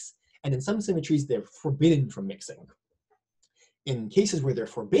can mix, and in some symmetries they're forbidden from mixing. In cases where they're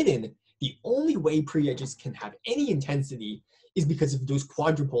forbidden, the only way pre-edges can have any intensity is because of those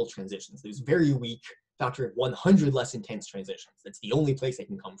quadrupole transitions, those very weak factor of 100 less intense transitions. That's the only place they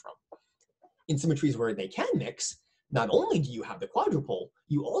can come from. In symmetries where they can mix, not only do you have the quadrupole,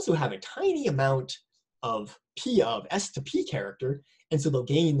 you also have a tiny amount of S to P character, and so they'll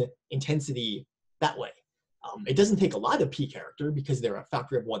gain intensity that way. It doesn't take a lot of P character because they're a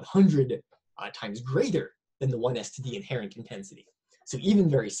factor of 100 times greater than the 1s to D inherent intensity. So even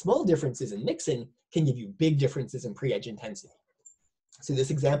very small differences in mixing can give you big differences in pre-edge intensity. So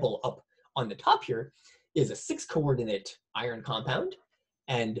this example up on the top here is a 6-coordinate iron compound,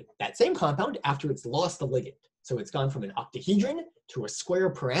 and that same compound, after it's lost the ligand. So it's gone from an octahedron to a square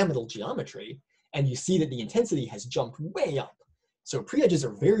pyramidal geometry, and you see that the intensity has jumped way up. So pre-edges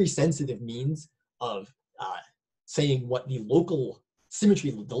are very sensitive means of saying what the local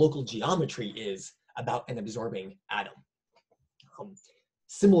symmetry, the local geometry is about an absorbing atom.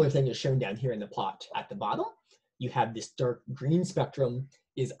 Similar thing is shown down here in the plot at the bottom. You have this dark green spectrum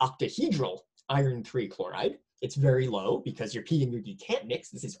is octahedral iron 3 chloride. It's very low because your P and your D can't mix.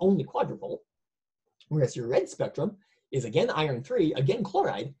 This is only quadrupole. Whereas your red spectrum is again iron 3, again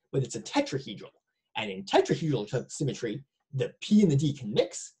chloride, but it's a tetrahedral. And in tetrahedral symmetry, the P and the D can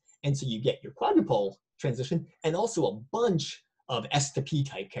mix, and so you get your quadrupole transition and also a bunch of S to P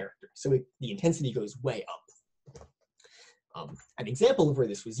type characters. So the intensity goes way up. An example of where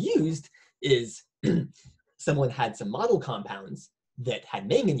this was used is someone had some model compounds that had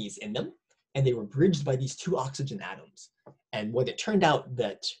manganese in them, and they were bridged by these 2 oxygen atoms. And what it turned out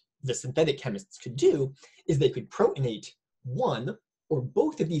that the synthetic chemists could do is they could protonate one or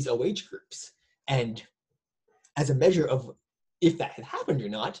both of these OH groups. And as a measure of if that had happened or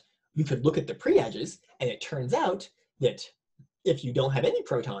not, you could look at the pre-edges, and it turns out that if you don't have any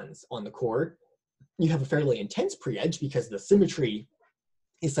protons on the core, you have a fairly intense pre-edge because the symmetry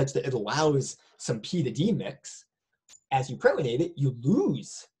is such that it allows some P to D mix. As you protonate it, you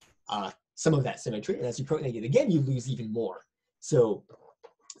lose some of that symmetry, and as you protonate it again, you lose even more. So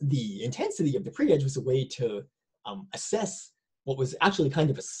the intensity of the pre-edge was a way to assess what was actually kind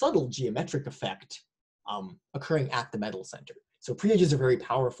of a subtle geometric effect occurring at the metal center. So pre-edges are very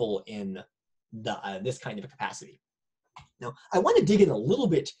powerful in this kind of a capacity. Now, I want to dig in a little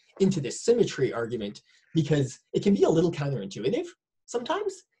bit into this symmetry argument because it can be a little counterintuitive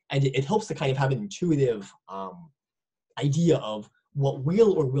sometimes, and it helps to kind of have an intuitive idea of what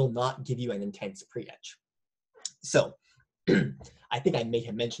will or will not give you an intense pre-edge. So I think I may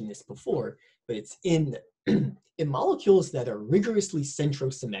have mentioned this before, but it's in molecules that are rigorously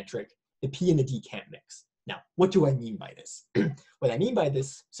centrosymmetric, the P and the D can't mix. Now, what do I mean by this? What I mean by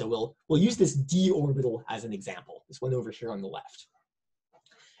this, so we'll use this D orbital as an example, this one over here on the left.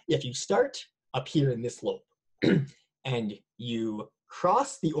 If you start up here in this lobe and you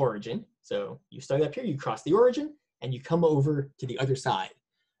cross the origin, so you start up here, you cross the origin, and you come over to the other side.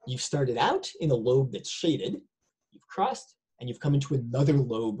 You've started out in a lobe that's shaded, you've crossed, and you've come into another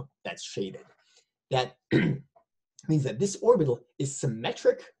lobe that's shaded. That means that this orbital is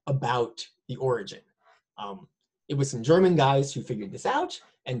symmetric about the origin. It was some German guys who figured this out,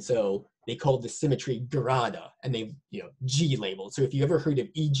 and so they called this symmetry gerade, and they G labeled. So if you ever heard of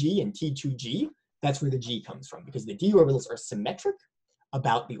EG and T2G, that's where the G comes from, because the D orbitals are symmetric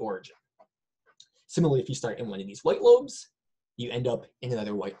about the origin. Similarly, if you start in one of these white lobes, you end up in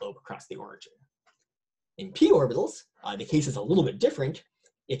another white lobe across the origin. In P orbitals, the case is a little bit different.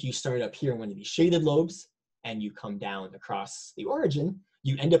 If you start up here in one of these shaded lobes and you come down across the origin,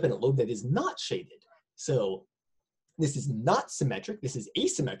 you end up in a lobe that is not shaded. So this is not symmetric, this is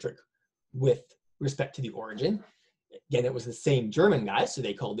asymmetric with respect to the origin. Again, it was the same German guys, so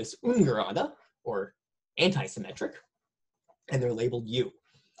they called this ungerade, or anti-symmetric, and they're labeled U.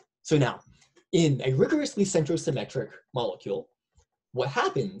 So now, in a rigorously centrosymmetric molecule, what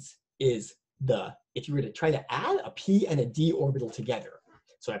happens is if you were to try to add a P and a D orbital together,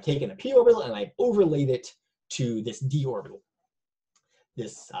 so I've taken a P orbital and I've overlaid it to this D orbital.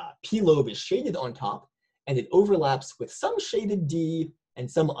 This P lobe is shaded on top, and it overlaps with some shaded D and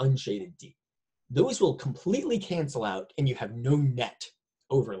some unshaded D. Those will completely cancel out, and you have no net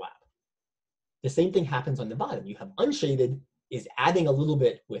overlap. The same thing happens on the bottom. You have unshaded is adding a little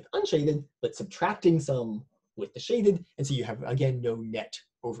bit with unshaded, but subtracting some with the shaded, and so you have, again, no net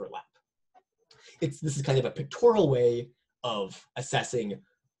overlap. This is kind of a pictorial way of assessing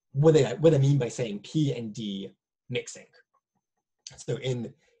what I mean by saying P and D mixing. So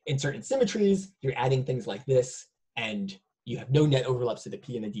in certain symmetries, you're adding things like this, and you have no net overlap, so the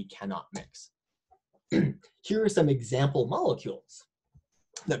P and the D cannot mix. Here are some example molecules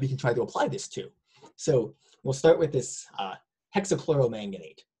that we can try to apply this to. So we'll start with this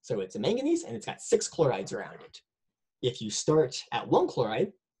hexachloromanganate. So it's a manganese, and it's got 6 chlorides around it. If you start at 1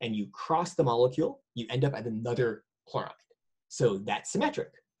 chloride and you cross the molecule, you end up at another chloride. So that's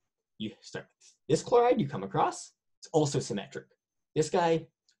symmetric. You start with this chloride, you come across, it's also symmetric. This guy,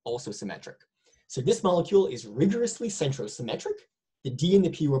 also symmetric. So this molecule is rigorously centrosymmetric. The D and the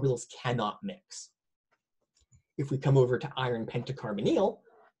P orbitals cannot mix. If we come over to iron pentacarbonyl,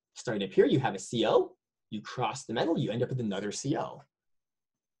 starting up here, you have a CO. You cross the metal, you end up with another CO.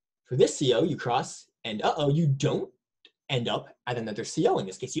 For this CO, you cross, and you don't end up at another CO. In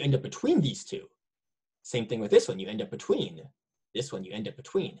this case, you end up between these two. Same thing with this one, you end up between. This one, you end up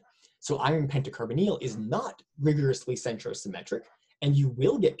between. So iron pentacarbonyl is not rigorously centrosymmetric, and you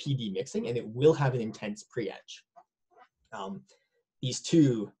will get PD mixing, and it will have an intense pre-edge. These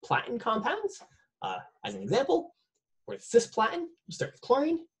two platin compounds, as an example, with cisplatin, you start with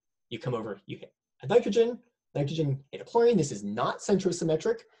chlorine, you come over, you hit a nitrogen, hit a chlorine. This is not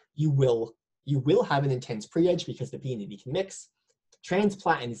centrosymmetric. You will have an intense pre-edge because the P and the D can mix.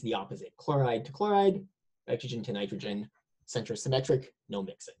 Transplatin is the opposite. Chloride to chloride, nitrogen to nitrogen, centrosymmetric, no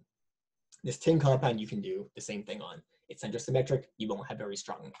mixing. This tin compound you can do the same thing on. It's centrosymmetric, you won't have very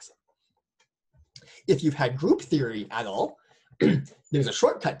strong mixing. If you've had group theory at all, there's a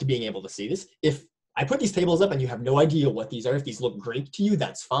shortcut to being able to see this. If I put these tables up and you have no idea what these are, if these look Greek to you,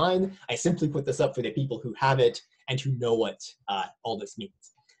 that's fine. I simply put this up for the people who have it and who know what all this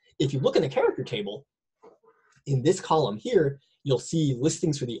means. If you look in the character table, in this column here, you'll see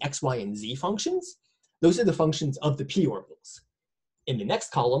listings for the x, y, and z functions. Those are the functions of the p orbitals. In the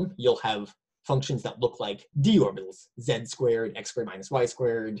next column, you'll have functions that look like d orbitals, z squared, x squared minus y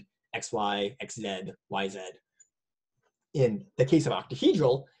squared, xy, xz, yz. In the case of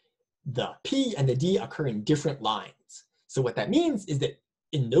octahedral, the P and the D occur in different lines. So what that means is that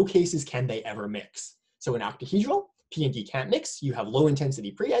in no cases can they ever mix. So in octahedral, P and D can't mix. You have low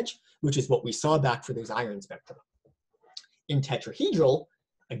intensity pre-edge, which is what we saw back for those iron spectra. In tetrahedral,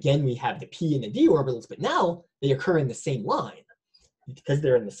 again, we have the P and the D orbitals, but now they occur in the same line. Because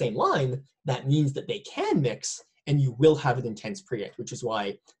they're in the same line, that means that they can mix and you will have an intense pre-edge, which is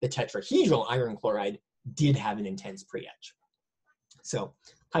why the tetrahedral iron chloride did have an intense pre-edge. So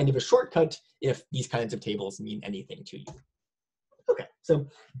kind of a shortcut if these kinds of tables mean anything to you. Okay, so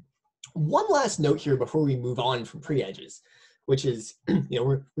one last note here before we move on from pre-edges, which is,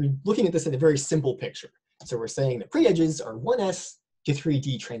 we're looking at this in a very simple picture. So we're saying that pre-edges are 1s to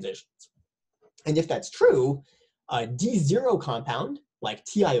 3d transitions. And if that's true, a D0 compound like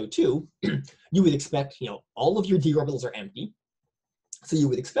TiO2, you would expect, all of your d orbitals are empty. So you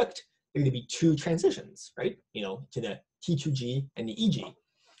would expect there to be two transitions, right? To the T2G and the EG.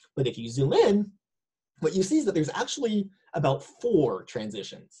 But if you zoom in, what you see is that there's actually about 4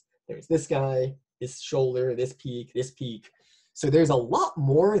 transitions. There's this guy, this shoulder, this peak, this peak. So there's a lot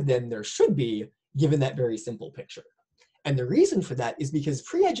more than there should be given that very simple picture. And the reason for that is because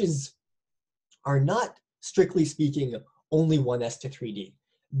pre-edges are not, strictly speaking, only 1s to 3d.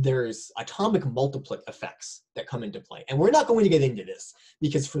 There's atomic multiplet effects that come into play. And we're not going to get into this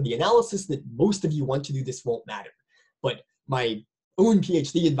because for the analysis that most of you want to do, this won't matter. But my own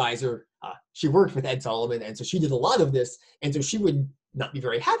PhD advisor, she worked with Ed Solomon, and so she did a lot of this, and so she would not be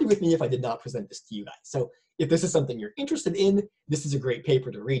very happy with me if I did not present this to you guys. So if this is something you're interested in, this is a great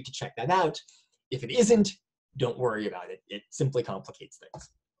paper to read to check that out. If it isn't, don't worry about it. It simply complicates things.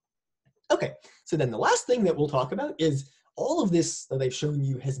 Okay, so then the last thing that we'll talk about is all of this that I've shown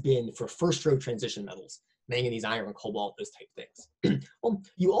you has been for first row transition metals, manganese, iron, cobalt, those type things. Well,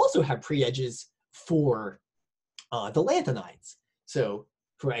 you also have pre-edges for the lanthanides. So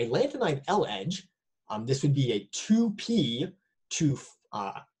for a lanthanide L edge, this would be a 2p to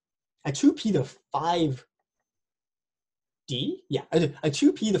 5d. Yeah, a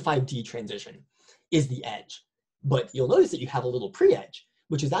 2p to 5d transition is the edge. But you'll notice that you have a little pre-edge,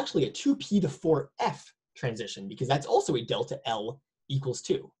 which is actually a 2p to 4f transition, because that's also a delta L equals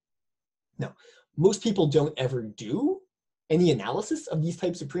 2. Now, most people don't ever do any analysis of these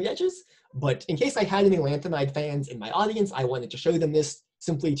types of pre-edges, but in case I had any lanthanide fans in my audience, I wanted to show them this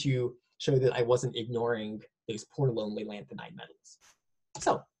simply to show that I wasn't ignoring those poor lonely lanthanide metals.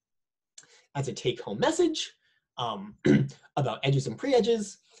 So, as a take-home message about edges and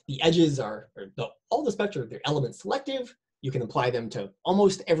pre-edges, the edges are, all the spectra, they're element selective. You can apply them to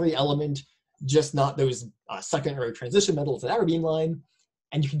almost every element, just not those second row transition metals at our beamline,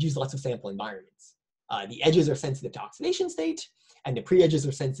 and you can use lots of sample environments. The edges are sensitive to oxidation state, and the pre-edges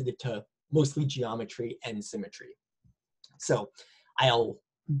are sensitive to mostly geometry and symmetry. So I'll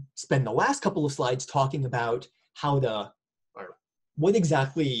spend the last couple of slides talking about what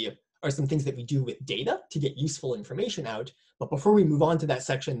exactly are some things that we do with data to get useful information out. But before we move on to that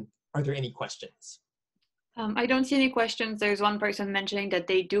section, are there any questions? I don't see any questions. There's one person mentioning that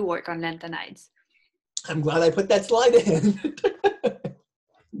they do work on lanthanides. I'm glad I put that slide in.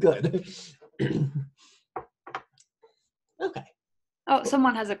 Good. Okay. Oh,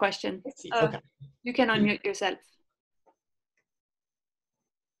 someone has a question. Let's see. Okay. You can unmute yourself.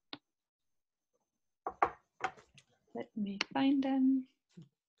 Let me find them.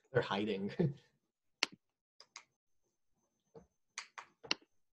 They're hiding.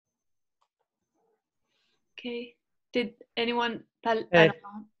 Okay. Did anyone tell? Hey.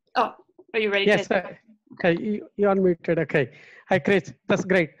 Oh, are you ready? Yes, to okay. Okay, you unmuted. Okay. Hi, Chris. That's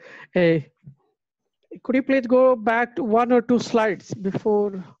great. Could you please go back to 1 or 2 slides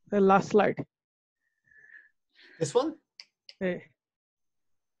before the last slide? This one? I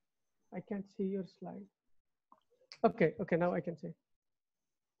can't see your slide. Okay, okay, now I can see.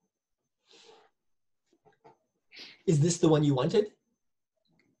 Is this the one you wanted?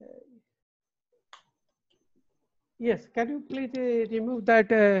 Yes, can you please remove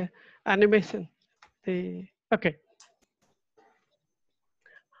that animation? Okay.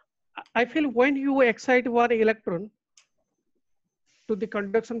 I feel when you excite one electron to the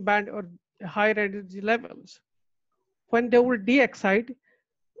conduction band or higher energy levels, when they will de-excite,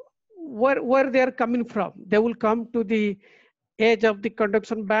 where they are coming from? They will come to the edge of the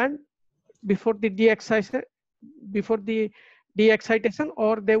conduction band before the de-excitation,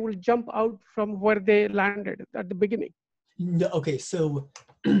 or they will jump out from where they landed at the beginning. No, okay, so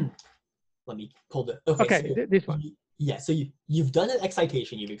let me pull the, okay, so this one. Yeah, so you've done an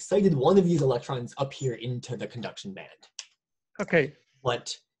excitation. You've excited one of these electrons up here into the conduction band. Okay.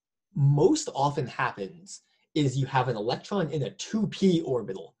 What most often happens is you have an electron in a 2p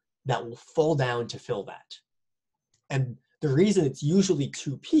orbital that will fall down to fill that. And the reason it's usually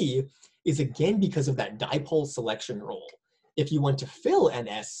 2p is again because of that dipole selection rule. If you want to fill an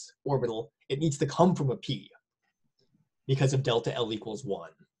s orbital, it needs to come from a p because of delta L equals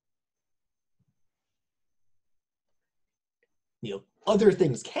 1. You know, other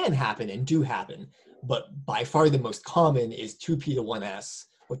things can happen and do happen, but by far the most common is 2p to 1s,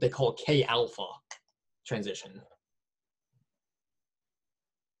 what they call K alpha transition.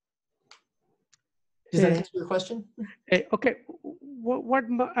 Does that answer your question? Okay, what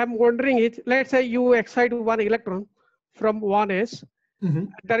I'm wondering is, let's say you excite one electron from 1s,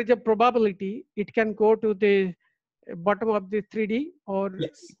 there is a probability it can go to the bottom of the 3D or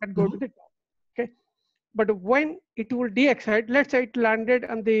yes. it can go to the top, okay? But when it will de-excite, let's say it landed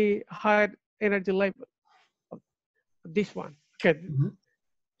on the higher energy level, this one, okay?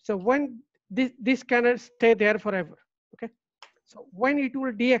 So when this cannot stay there forever, okay? So when it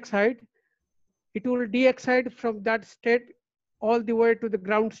will de-excite from that state all the way to the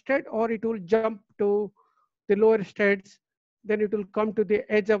ground state, or it will jump to the lower states, then it will come to the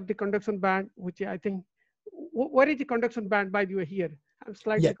edge of the conduction band, which I think, where is the conduction band, by the way, here? I'm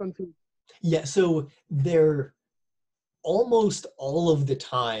slightly confused. Yeah, so there, almost all of the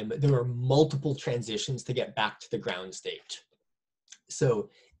time, there are multiple transitions to get back to the ground state. So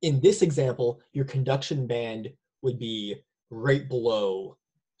in this example, your conduction band would be right below.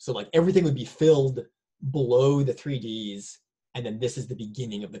 So like everything would be filled below the 3Ds, and then this is the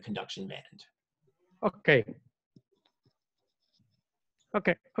beginning of the conduction band. Okay.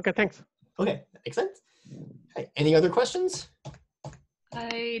 Okay, okay, thanks. Okay, that makes sense. Okay, any other questions?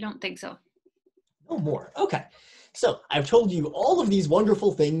 I don't think so. No more, okay. So I've told you all of these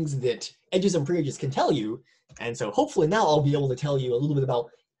wonderful things that edges and pre-edges can tell you, and so hopefully now I'll be able to tell you a little bit about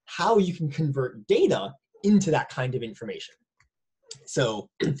how you can convert data into that kind of information. So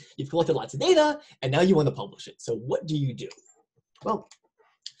you've collected lots of data, and now you want to publish it. So what do you do? Well,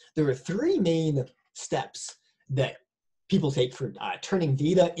 there are 3 main steps that people take for turning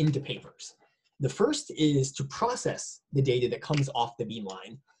data into papers. The first is to process the data that comes off the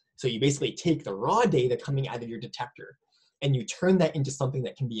beamline. So you basically take the raw data coming out of your detector, and you turn that into something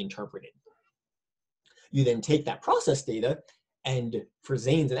that can be interpreted. You then take that processed data, and for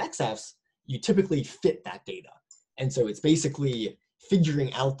XANES and XFs, you typically fit that data. And so it's basically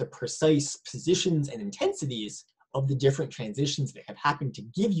figuring out the precise positions and intensities of the different transitions that have happened to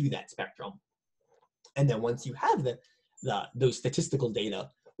give you that spectrum. And then once you have those statistical data,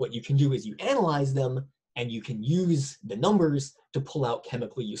 what you can do is you analyze them, and you can use the numbers to pull out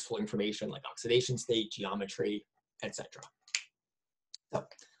chemically useful information like oxidation state, geometry, etc. So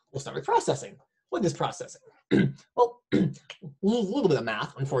we'll start with processing. What is processing? Well, a little bit of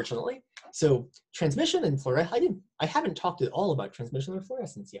math, unfortunately. So transmission and fluorescence, I haven't talked at all about transmission or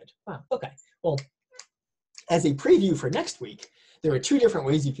fluorescence yet. Wow, okay. Well, as a preview for next week, there are 2 different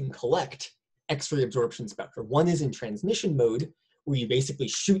ways you can collect X-ray absorption spectra. One is in transmission mode, where you basically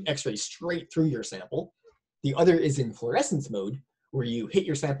shoot X-rays straight through your sample. The other is in fluorescence mode, where you hit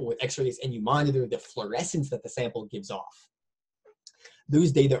your sample with X-rays and you monitor the fluorescence that the sample gives off.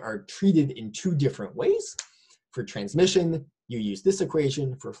 Those data are treated in 2 different ways. For transmission, you use this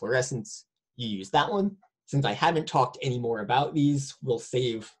equation. For fluorescence, you use that one. Since I haven't talked any more about these, we'll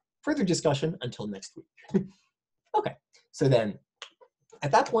save further discussion until next week. Okay, so then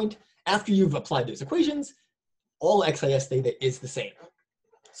at that point, after you've applied those equations, all XIS data is the same.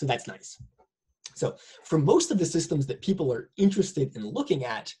 So that's nice. So for most of the systems that people are interested in looking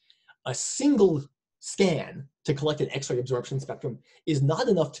at, a single scan to collect an X-ray absorption spectrum is not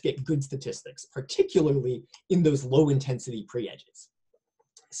enough to get good statistics, particularly in those low intensity pre-edges.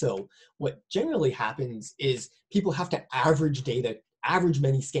 So what generally happens is people have to average data, average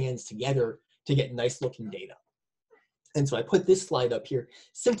many scans together to get nice looking data. And so I put this slide up here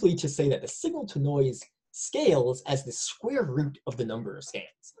simply to say that the signal to noise scales as the square root of the number of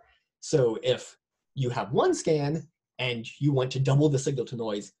scans. So if you have one scan and you want to double the signal to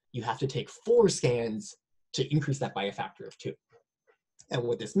noise, you have to take 4 scans to increase that by a factor of 2. And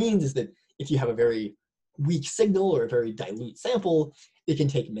what this means is that if you have a very weak signal or a very dilute sample, it can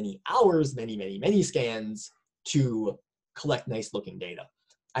take many hours, many scans to collect nice looking data.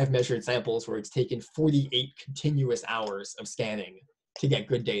 I've measured samples where it's taken 48 continuous hours of scanning to get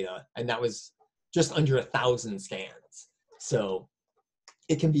good data, and that was just under 1,000 scans. So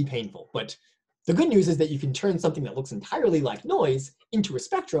it can be painful, but the good news is that you can turn something that looks entirely like noise into a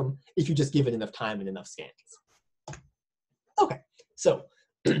spectrum if you just give it enough time and enough scans. Okay, so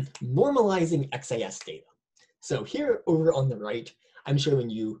normalizing XAS data. So here over on the right, I'm showing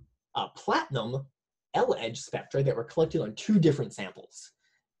you platinum L-edge spectra that were collected on 2 different samples.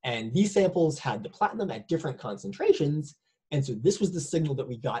 And these samples had the platinum at different concentrations, and so this was the signal that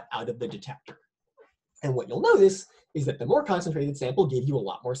we got out of the detector. And what you'll notice is that the more concentrated sample gave you a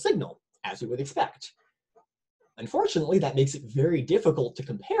lot more signal, as we would expect. Unfortunately, that makes it very difficult to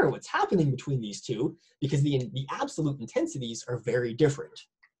compare what's happening between these two because the absolute intensities are very different.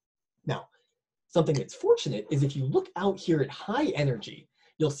 Now, something that's fortunate is if you look out here at high energy,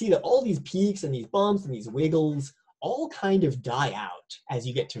 you'll see that all these peaks and these bumps and these wiggles all kind of die out as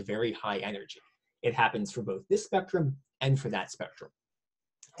you get to very high energy. It happens for both this spectrum and for that spectrum.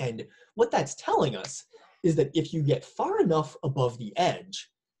 And what that's telling us is that if you get far enough above the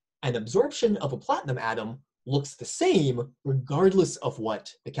edge, an absorption of a platinum atom looks the same regardless of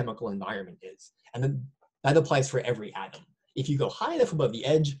what the chemical environment is. And then that applies for every atom. If you go high enough above the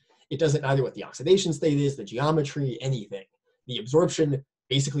edge, it doesn't matter what the oxidation state is, the geometry, anything. The absorption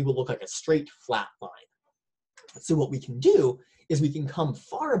basically will look like a straight, flat line. So what we can do is we can come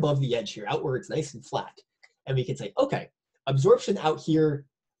far above the edge here, out where it's nice and flat. And we can say, okay, absorption out here,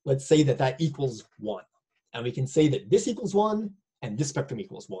 let's say that that equals 1. And we can say that this equals 1 and this spectrum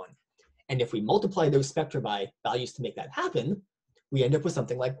equals 1. And if we multiply those spectra by values to make that happen, we end up with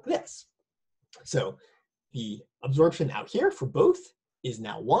something like this. So the absorption out here for both is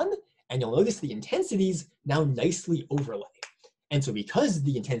now 1, and you'll notice the intensities now nicely overlay. And so because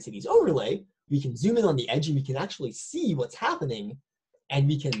the intensities overlay, we can zoom in on the edge and we can actually see what's happening, and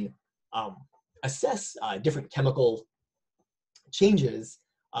we can assess different chemical changes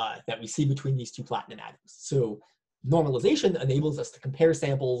that we see between these 2 platinum atoms. So normalization enables us to compare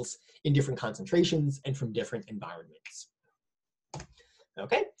samples in different concentrations and from different environments.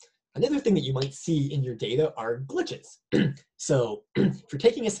 Okay, another thing that you might see in your data are glitches. So if you're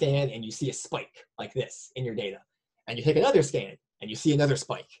taking a scan and you see a spike like this in your data, and you take another scan and you see another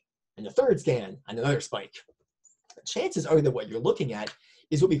spike, and the third scan and another spike, chances are that what you're looking at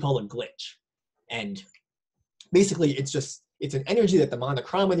is what we call a glitch. And basically it's an energy that the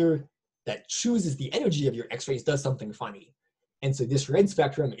monochromator that chooses the energy of your X-rays does something funny. And so this red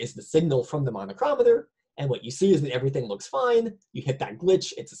spectrum is the signal from the monochromator, and what you see is that everything looks fine, you hit that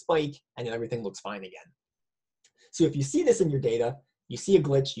glitch, it's a spike, and then everything looks fine again. So if you see this in your data, you see a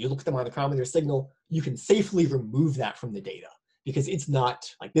glitch, you look at the monochromator signal, you can safely remove that from the data because it's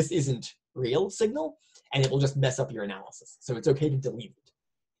not, like this isn't real signal, and it will just mess up your analysis. So it's okay to delete it.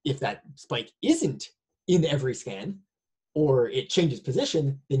 If that spike isn't in every scan, or it changes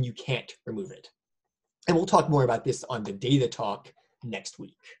position, then you can't remove it. And we'll talk more about this on the data talk next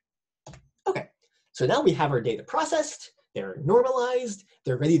week. Okay, so now we have our data processed, they're normalized,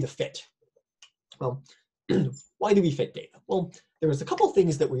 they're ready to fit. Well, why do we fit data? Well, there's a couple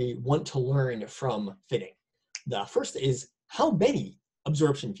things that we want to learn from fitting. The first is how many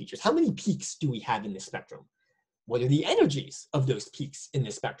absorption features, how many peaks do we have in this spectrum? What are the energies of those peaks in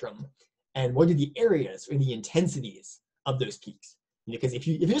this spectrum? And what are the areas or the intensities of those peaks? Because if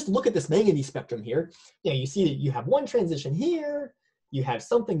you just look at this manganese spectrum here, you see that you have one transition here, you have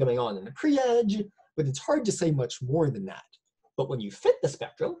something going on in the pre-edge, but it's hard to say much more than that. But when you fit the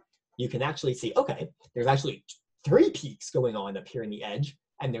spectrum, you can actually see, okay, there's actually 3 peaks going on up here in the edge,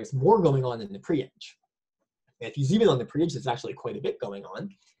 and there's more going on in the pre-edge. And if you zoom in on the pre-edge, there's actually quite a bit going on.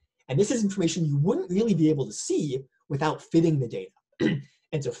 And this is information you wouldn't really be able to see without fitting the data.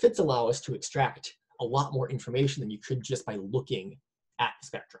 And so fits allow us to extract a lot more information than you could just by looking at the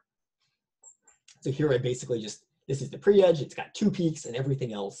spectrum. So here I basically just, this is the pre-edge, it's got 2 peaks, and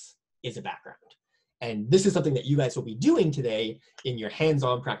everything else is a background. And this is something that you guys will be doing today in your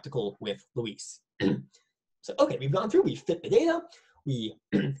hands-on practical with Louise. So, okay, we've gone through, we fit the data, we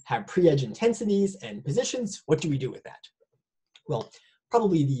have pre-edge intensities and positions. What do we do with that? Well,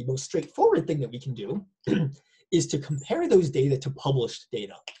 probably the most straightforward thing that we can do is to compare those data to published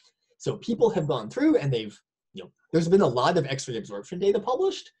data. So people have gone through and they've, there's been a lot of X-ray absorption data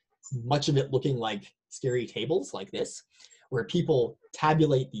published, much of it looking like scary tables like this, where people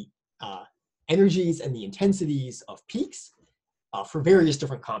tabulate the energies and the intensities of peaks for various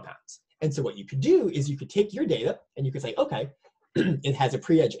different compounds. And so what you could do is you could take your data and you could say, okay, it has a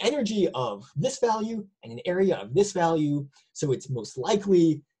pre-edge energy of this value and an area of this value, so it's most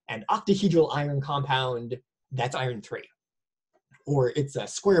likely an octahedral iron compound that's iron 3. Or it's a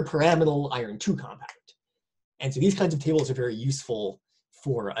square pyramidal iron 2 compound. And so these kinds of tables are very useful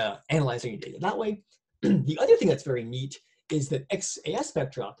for analyzing your data that way. The other thing that's very neat is that XAS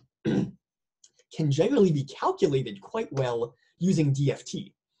spectra can generally be calculated quite well using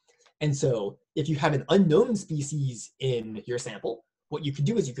DFT. And so if you have an unknown species in your sample, what you could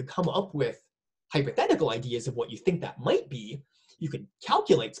do is you could come up with hypothetical ideas of what you think that might be. You could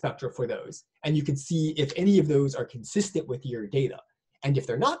calculate spectra for those, and you could see if any of those are consistent with your data. And if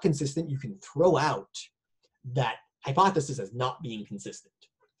they're not consistent, you can throw out that hypothesis as not being consistent.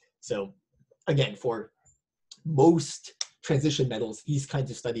 So again, for most transition metals, these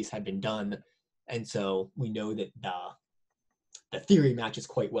kinds of studies have been done. And so we know that the theory matches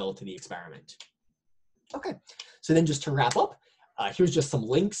quite well to the experiment. Okay, so then just to wrap up, here's just some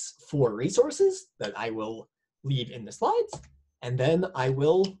links for resources that I will leave in the slides. And then I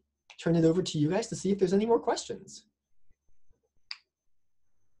will turn it over to you guys to see if there's any more questions.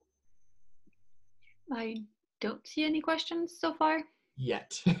 I don't see any questions so far.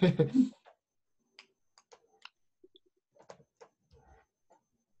 Yet.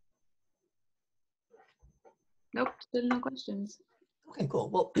 Nope, still no questions. Okay, cool.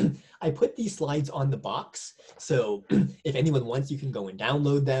 Well, I put these slides on the box, so if anyone wants, you can go and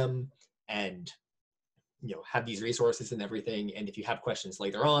download them and have these resources and everything. And if you have questions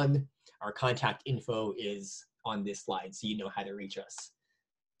later on, our contact info is on this slide, so you know how to reach us.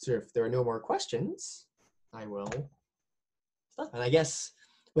 So if there are no more questions, I will stop. And I guess,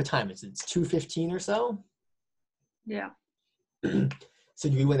 what time is it? It's 2:15 or so? Yeah. So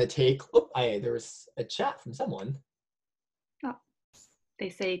do we want to take, there was a chat from someone. Oh,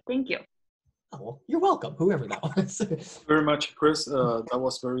 they say thank you. Oh, well, you're welcome, whoever that was. Very much, Chris. That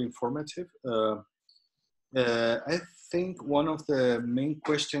was very informative. I think one of the main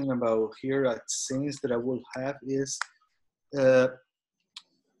questions about here at XANES that I will have is the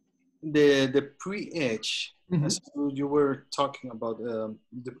pre-edge, as you were talking about,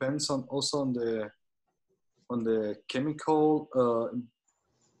 depends on also on the chemical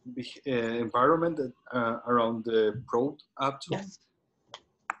environment around the probe atom. Yes.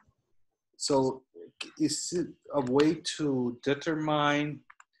 So is it a way to determine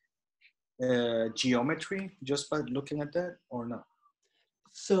geometry just by looking at that or not?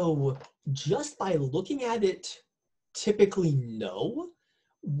 So just by looking at it, typically no.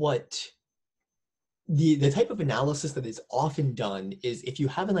 What the type of analysis that is often done is if you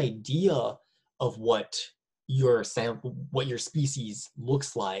have an idea of what your sample, what your species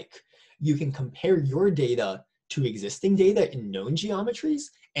looks like, you can compare your data to existing data in known geometries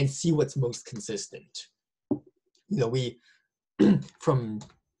and see what's most consistent. We, from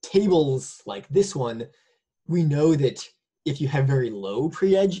tables like this one, we know that if you have very low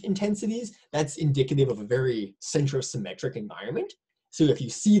pre-edge intensities, that's indicative of a very centrosymmetric environment. So if you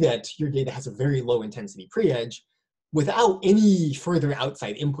see that your data has a very low intensity pre-edge, without any further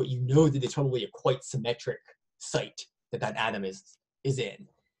outside input, you know that it's probably a quite symmetric site that atom is in.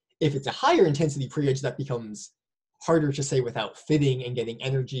 If it's a higher intensity pre-edge, that becomes harder to say without fitting and getting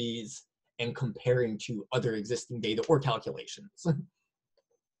energies and comparing to other existing data or calculations.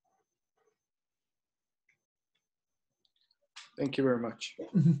 Thank you very much.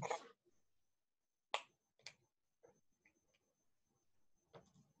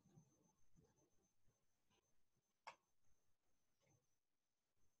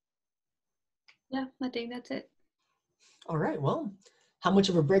 Yeah, I think that's it. All right, well, how much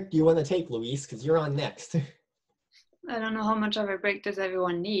of a break do you want to take, Louise? Because you're on next. I don't know how much of a break does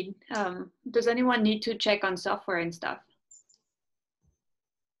everyone need. Does anyone need to check on software and stuff?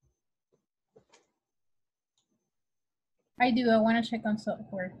 I do. I want to check on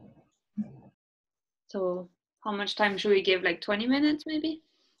software. So how much time should we give? Like 20 minutes maybe?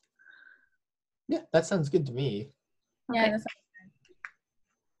 Yeah, that sounds good to me. Yeah, Okay. that's